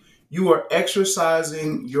polls, you are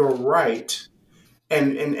exercising your right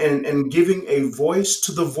and giving a voice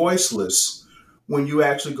to the voiceless when you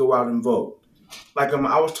actually go out and vote. Like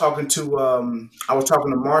I was talking to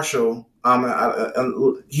Marshall.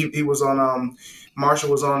 He was on Marshall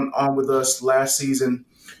was on with us last season,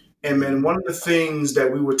 and man, one of the things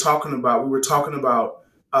that we were talking about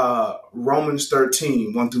Romans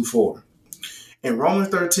 13, 1 through 4. And Romans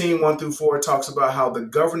 13, 1 through 4 talks about how the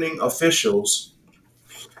governing officials,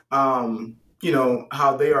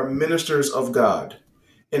 how they are ministers of God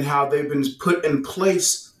and how they've been put in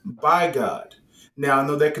place by God. Now, I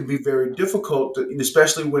know that can be very difficult,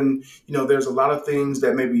 especially when, there's a lot of things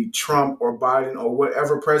that maybe Trump or Biden or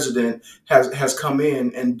whatever president has come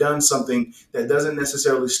in and done something that doesn't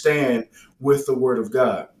necessarily stand with the word of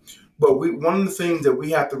God. But one of the things that we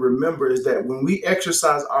have to remember is that when we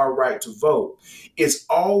exercise our right to vote, it's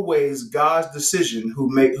always God's decision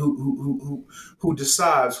who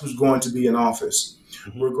decides who's going to be in office,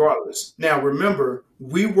 regardless. Now, remember,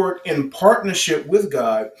 we work in partnership with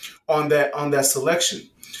God on that selection.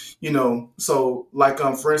 So like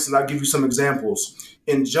for instance, I'll give you some examples.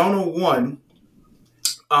 In Jonah 1,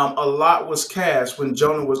 a lot was cast when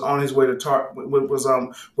Jonah was on his way to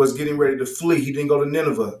was getting ready to flee. He didn't go to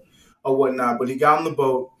Nineveh or whatnot, but he got on the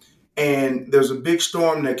boat, and there's a big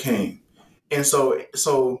storm that came, and so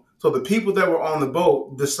the people that were on the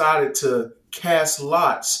boat decided to cast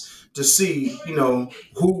lots to see,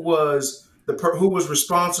 who was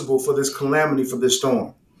responsible for this calamity, for this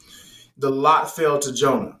storm. The lot fell to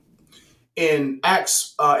Jonah. In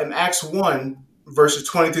Acts 1, verses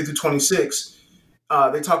 23 through 26.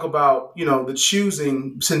 They talk about, the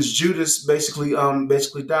choosing, since Judas basically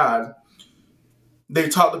died. They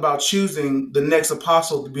talked about choosing the next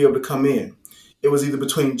apostle to be able to come in. It was either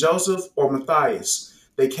between Joseph or Matthias.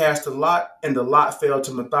 They cast a lot, and the lot fell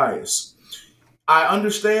to Matthias. I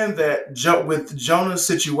understand that with Jonah's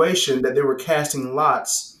situation, that they were casting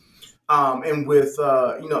lots, and with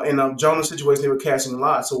in Jonah's situation, they were casting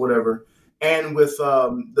lots or whatever. And with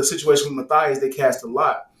the situation with Matthias, they cast a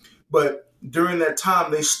lot. But during that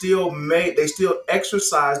time, they still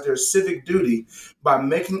exercised their civic duty by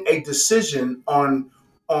making a decision on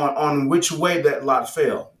which way that lot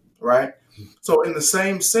fell, right? So in the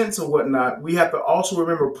same sense or whatnot, we have to also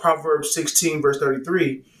remember Proverbs 16, verse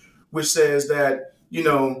 33, which says that,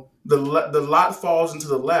 the lot falls into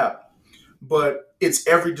the lap, but its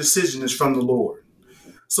every decision is from the Lord.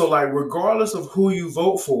 So, like, regardless of who you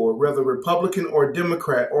vote for, whether Republican or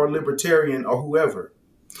Democrat or Libertarian or whoever,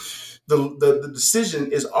 the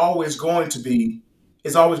decision is always going to be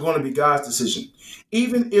God's decision.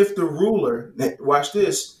 Even if the ruler, watch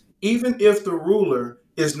this, even if the ruler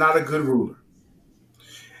is not a good ruler.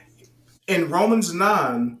 In Romans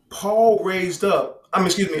 9, Paul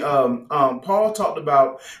talked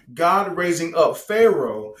about God raising up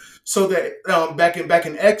Pharaoh so that back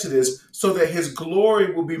in Exodus, so that his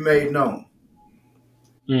glory will be made known.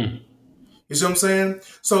 You see what I'm saying?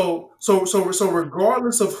 So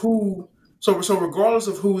regardless of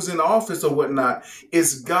who's in office or whatnot,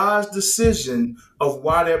 it's God's decision of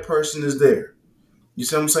why that person is there. You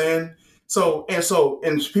see what I'm saying?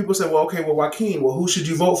 And people say, well, okay, well, Joaquin, well, who should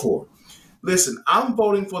you vote for? Listen, I'm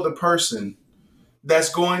voting for the person that's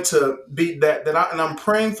going to be and I'm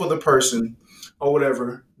praying for the person or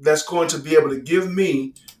whatever that's going to be able to give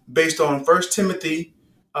me, based on 1 Timothy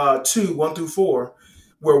 2, 1 through 4,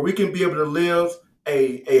 where we can be able to live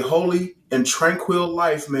a holy and tranquil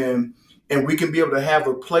life, man, and we can be able to have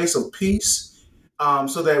a place of peace,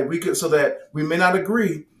 so that we may not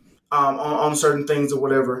agree on certain things or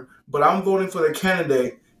whatever. But I'm voting for the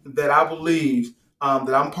candidate that I believe,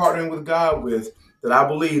 that I'm partnering with God with, that I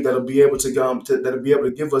believe that'll be able to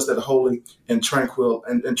give us that holy and tranquil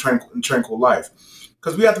life.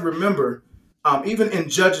 Because we have to remember, even in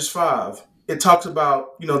Judges 5, it talks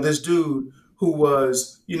about this dude who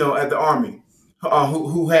was at the army,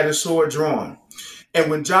 who had his sword drawn, and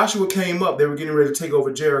when Joshua came up, they were getting ready to take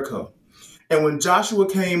over Jericho. And when Joshua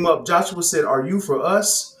came up, Joshua said, "Are you for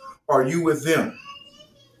us? Or are you with them?"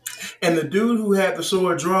 And the dude who had the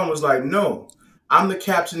sword drawn was like, "No, I'm the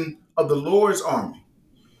captain of the Lord's army."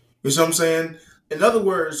 You see what I'm saying? In other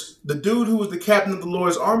words, the dude who was the captain of the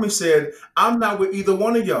Lord's army said, "I'm not with either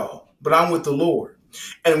one of y'all, but I'm with the Lord."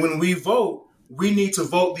 And when we vote, we need to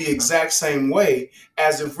vote the exact same way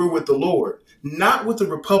as if we're with the Lord, not with the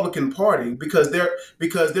Republican Party because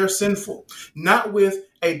they're sinful, not with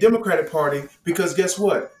a Democratic Party because guess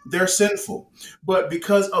what? They're sinful, but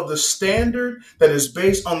because of the standard that is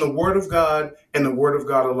based on the Word of God and the Word of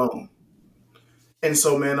God alone. And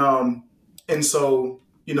so, man,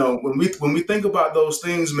 when we think about those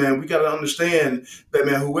things, man, we got to understand that,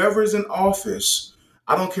 man, whoever is in office,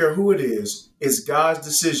 I don't care who it is, it's God's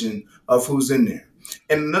decision of who's in there.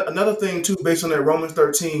 And another thing too, based on that Romans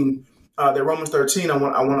 13, I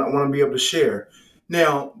want to be able to share.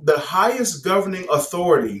 Now, the highest governing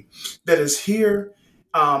authority that is here,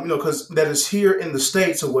 because that is here in the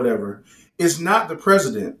States or whatever, is not the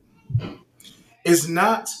president, is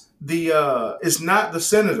not the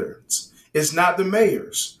senators, it's not the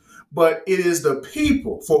mayors, but it is the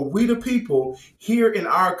people. For we the people here in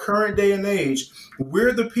our current day and age,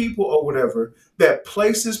 we're the people or whatever that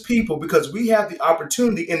places people, because we have the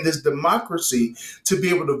opportunity in this democracy to be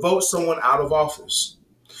able to vote someone out of office.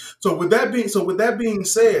 So with that being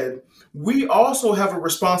said, we also have a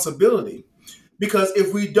responsibility, because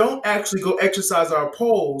if we don't actually go exercise our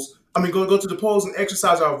polls, go to the polls and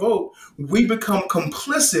exercise our vote, we become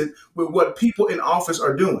complicit with what people in office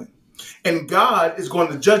are doing. And God is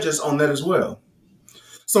going to judge us on that as well.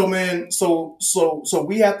 So, man, so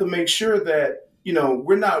we have to make sure that,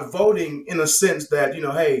 we're not voting in a sense that,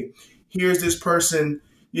 hey, here's this person,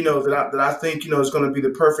 that I think, is going to be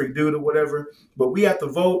the perfect dude or whatever. But we have to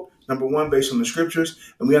vote, number one, based on the scriptures,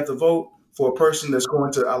 and we have to vote for a person that's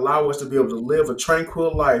going to allow us to be able to live a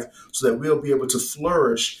tranquil life so that we'll be able to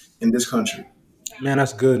flourish in this country. Man,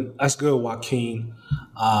 that's good. That's good, Joaquin.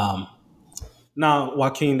 Now,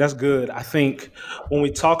 Joaquin, that's good. I think when we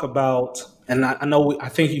talk about, and I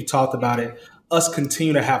think you talked about it, us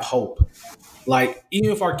continue to have hope. Like,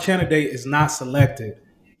 even if our candidate is not selected,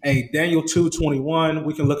 Daniel 2:21,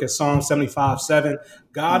 we can look at Psalm 75:7.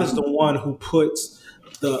 God is the one who puts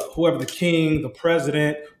whoever the king, the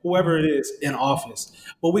president, whoever it is in office.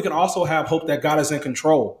 But we can also have hope that God is in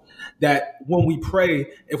control. That when we pray,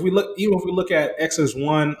 if we look at Exodus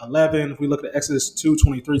 1:11, if we look at Exodus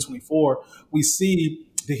 2:23, 24, we see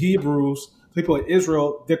the Hebrews, people of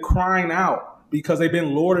Israel, they're crying out because they've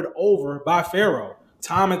been lorded over by Pharaoh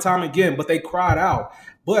time and time again, but they cried out.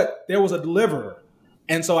 But there was a deliverer.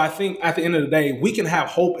 And so I think at the end of the day, we can have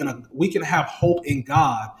hope in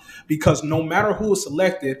God, because no matter who is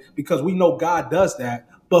selected, because we know God does that,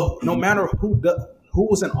 but no matter who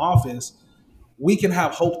was in office, we can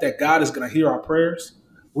have hope that God is going to hear our prayers.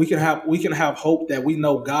 We can have hope that we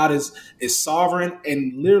know God is sovereign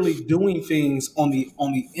and literally doing things on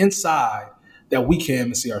the inside that we can't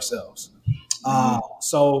even see ourselves.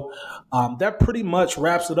 So that pretty much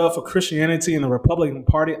wraps it up for Christianity and the Republican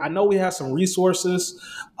Party. I know we have some resources.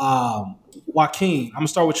 Joaquin, I'm gonna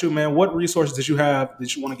start with you, man. What resources did you have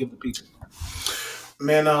that you want to give the people?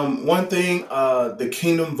 Man, one thing, the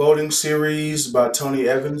Kingdom Voting series by Tony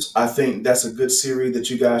Evans, I think that's a good series that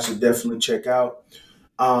you guys should definitely check out.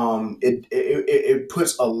 It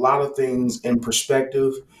puts a lot of things in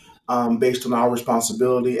perspective based on our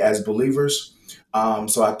responsibility as believers.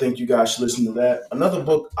 So I think you guys should listen to that. Another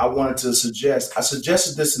book I wanted to suggest, I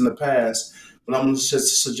suggested this in the past, but I'm going to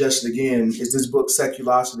just suggest it again, is this book,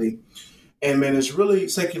 Seculosity. And man,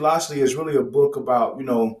 Seculosity is really a book about,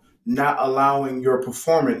 not allowing your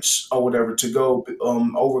performance or whatever to go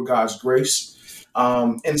over God's grace.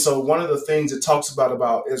 And so one of the things it talks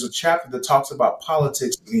about there's a chapter that talks about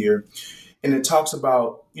politics in here. And it talks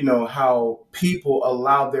about, how people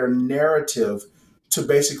allow their narrative to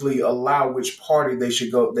basically allow which party they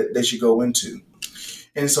should go into.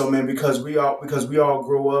 And so, man, because we all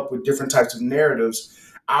grow up with different types of narratives,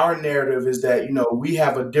 our narrative is that, we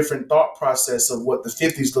have a different thought process of what the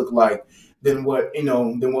 50s look like than what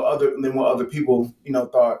other people,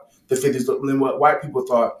 thought the 50s look, than what white people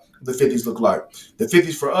thought the 50s looked like. The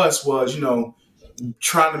 50s for us was,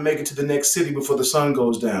 trying to make it to the next city before the sun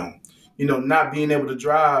goes down. Not being able to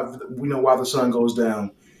drive, while the sun goes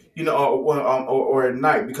down. Or at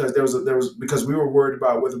night, because because we were worried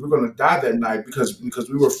about whether we were going to die that night, because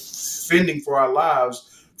we were fending for our lives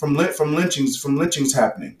from lynchings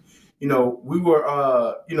happening. We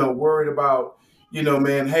were worried about,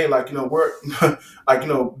 man, hey, we're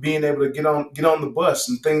being able to get on the bus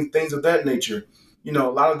and things of that nature. A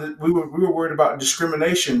lot of we were worried about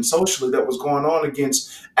discrimination socially that was going on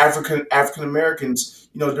against African Americans,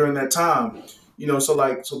 during that time.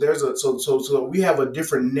 So we have a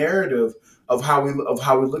different narrative of how we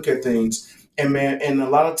look at things. And man, and a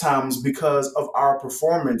lot of times, because of our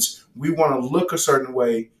performance, we want to look a certain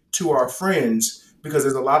way to our friends, because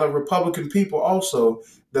there's a lot of Republican people also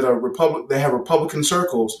that have Republican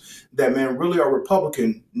circles that, man, really are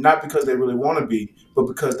Republican, not because they really want to be, but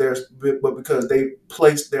because they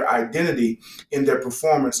place their identity in their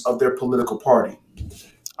performance of their political party.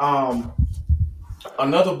 Um,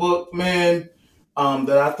 Another book, man,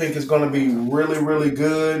 that I think is going to be really, really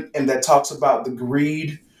good, and that talks about the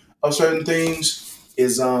greed of certain things,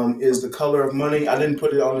 is The Color of Money. I didn't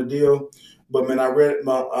put it on the deal, but man, I read it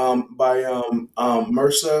by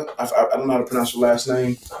Mercer. I don't know how to pronounce her last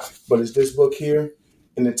name, but it's this book here,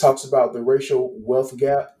 and it talks about the racial wealth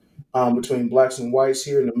gap between blacks and whites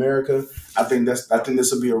here in America. I think this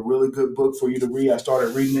will be a really good book for you to read. I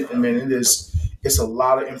started reading it, and man, it's a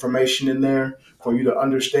lot of information in there for you to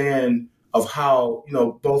understand of how,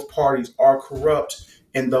 both parties are corrupt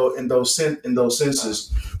in those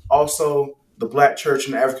senses. Also, the Black church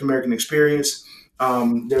and the African American experience.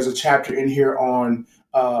 There's a chapter in here on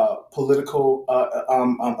political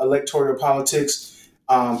electoral politics,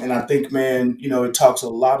 and I think, man, it talks a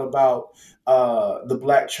lot about the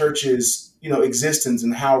Black church's existence,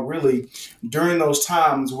 and how really during those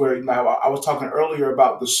times where, I was talking earlier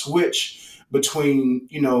about the switch between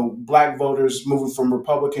Black voters moving from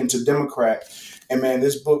Republican to Democrat. And man,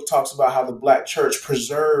 this book talks about how the Black church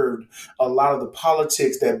preserved a lot of the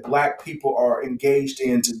politics that Black people are engaged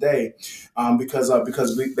in today, because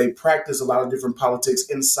they practice a lot of different politics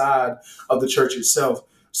inside of the church itself.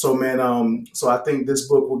 So man, so I think this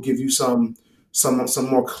book will give you some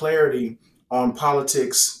more clarity on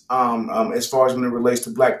politics, as far as when it relates to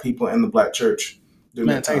Black people and the Black church.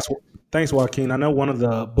 Man, thanks, Joaquin. I know one of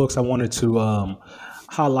the books I wanted to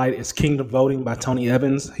highlight is Kingdom Voting by Tony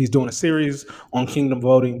Evans. He's doing a series on kingdom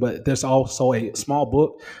voting, but there's also a small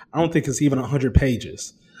book. I don't think it's even 100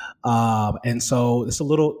 pages. And so it's a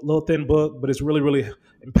little thin book, but it's really, really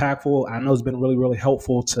impactful. I know it's been really, really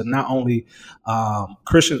helpful to not only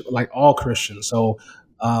Christians, like all Christians. So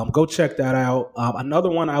go check that out.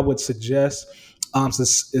 Another one I would suggest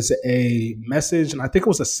is a message, and I think it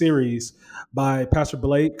was a series by Pastor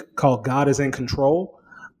Blake called God is in Control.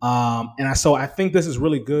 So I think this is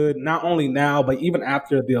really good, not only now, but even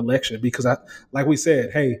after the election, because like we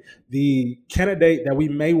said, hey, the candidate that we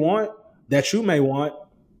may want, that you may want,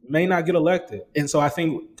 may not get elected. And so I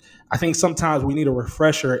think sometimes we need a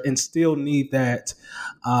refresher and still need that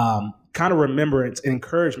kind of remembrance and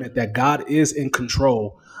encouragement that God is in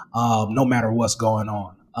control, no matter what's going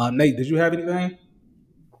on. Nate, did you have anything?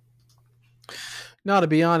 No, to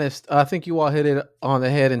be honest, I think you all hit it on the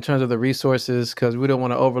head in terms of the resources, because we don't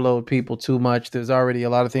want to overload people too much. There's already a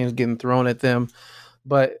lot of things getting thrown at them.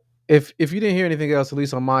 But if you didn't hear anything else, at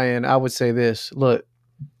least on my end, I would say this. Look,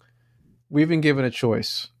 we've been given a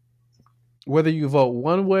choice. Whether you vote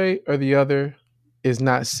one way or the other is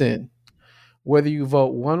not sin. Whether you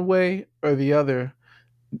vote one way or the other,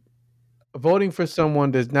 voting for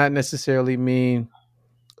someone does not necessarily mean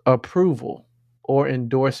approval or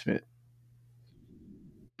endorsement.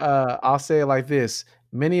 I'll say it like this.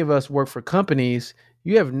 Many of us work for companies.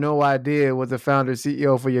 You have no idea what the founder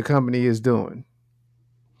CEO for your company is doing.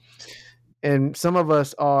 And some of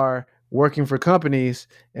us are working for companies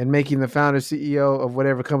and making the founder CEO of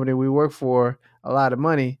whatever company we work for a lot of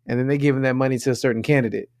money, and then they giving that money to a certain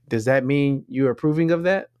candidate. Does that mean you're approving of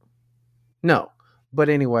that? No. But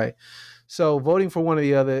anyway, so voting for one or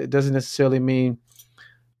the other doesn't necessarily mean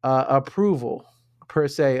approval per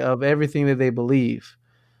se of everything that they believe.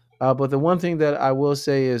 But the one thing that I will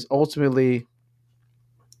say is ultimately,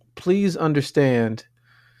 please understand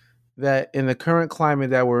that in the current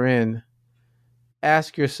climate that we're in,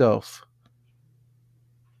 ask yourself,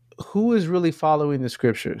 who is really following the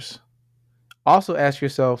scriptures? Also ask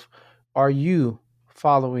yourself, are you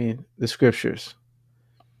following the scriptures?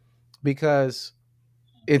 Because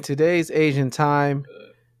in today's Asian time,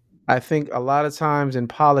 I think a lot of times in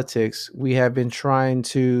politics, we have been trying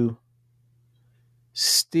to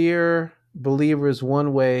steer believers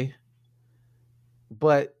one way,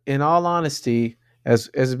 but in all honesty, as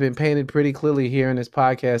has been painted pretty clearly here in this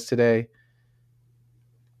podcast today,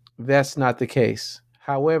 that's not the case.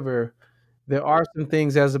 However, there are some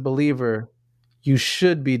things as a believer you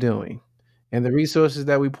should be doing. And the resources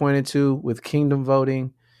that we pointed to with kingdom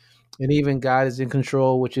voting and even God is in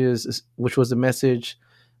control, which was a message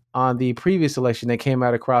on the previous election that came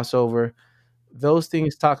out of Crossover. Those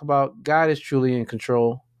things talk about God is truly in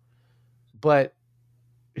control. But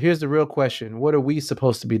here's the real question. What are we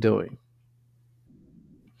supposed to be doing?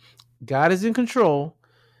 God is in control,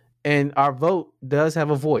 and our vote does have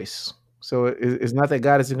a voice. So it's not that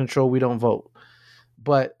God is in control, we don't vote.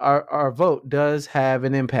 But our vote does have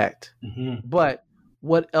an impact. Mm-hmm. But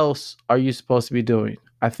what else are you supposed to be doing?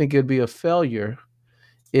 I think it'd be a failure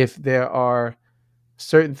if there are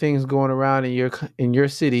certain things going around in your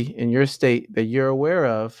city, in your state that you're aware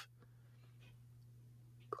of.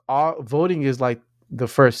 Voting is like the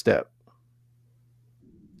first step.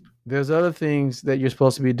 There's other things that you're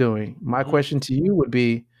supposed to be doing. My question to you would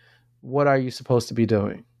be, what are you supposed to be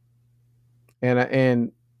doing?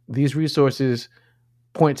 And these resources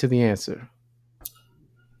point to the answer.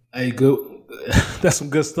 Hey, good. That's some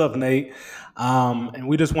good stuff, Nate. And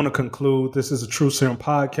we just want to conclude. This is a True Serum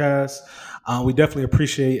podcast. We definitely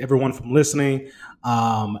appreciate everyone from listening.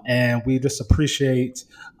 And we just appreciate,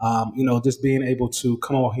 just being able to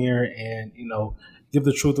come on here and, give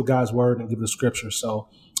the truth of God's word and give the scripture. So,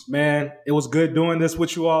 man, it was good doing this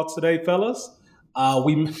with you all today, fellas.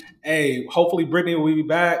 Hopefully Brittany will be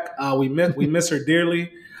back. We miss her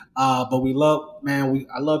dearly. But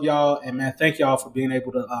I love y'all, and man, thank y'all for being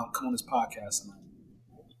able to come on this podcast tonight.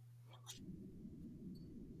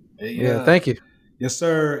 Yeah, thank you. Yes,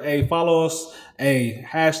 sir. Hey, follow us. Hey,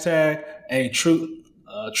 hashtag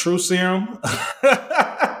True Serum.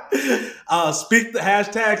 Speak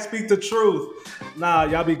the truth. Nah,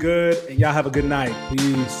 y'all be good, and y'all have a good night.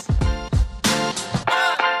 Peace.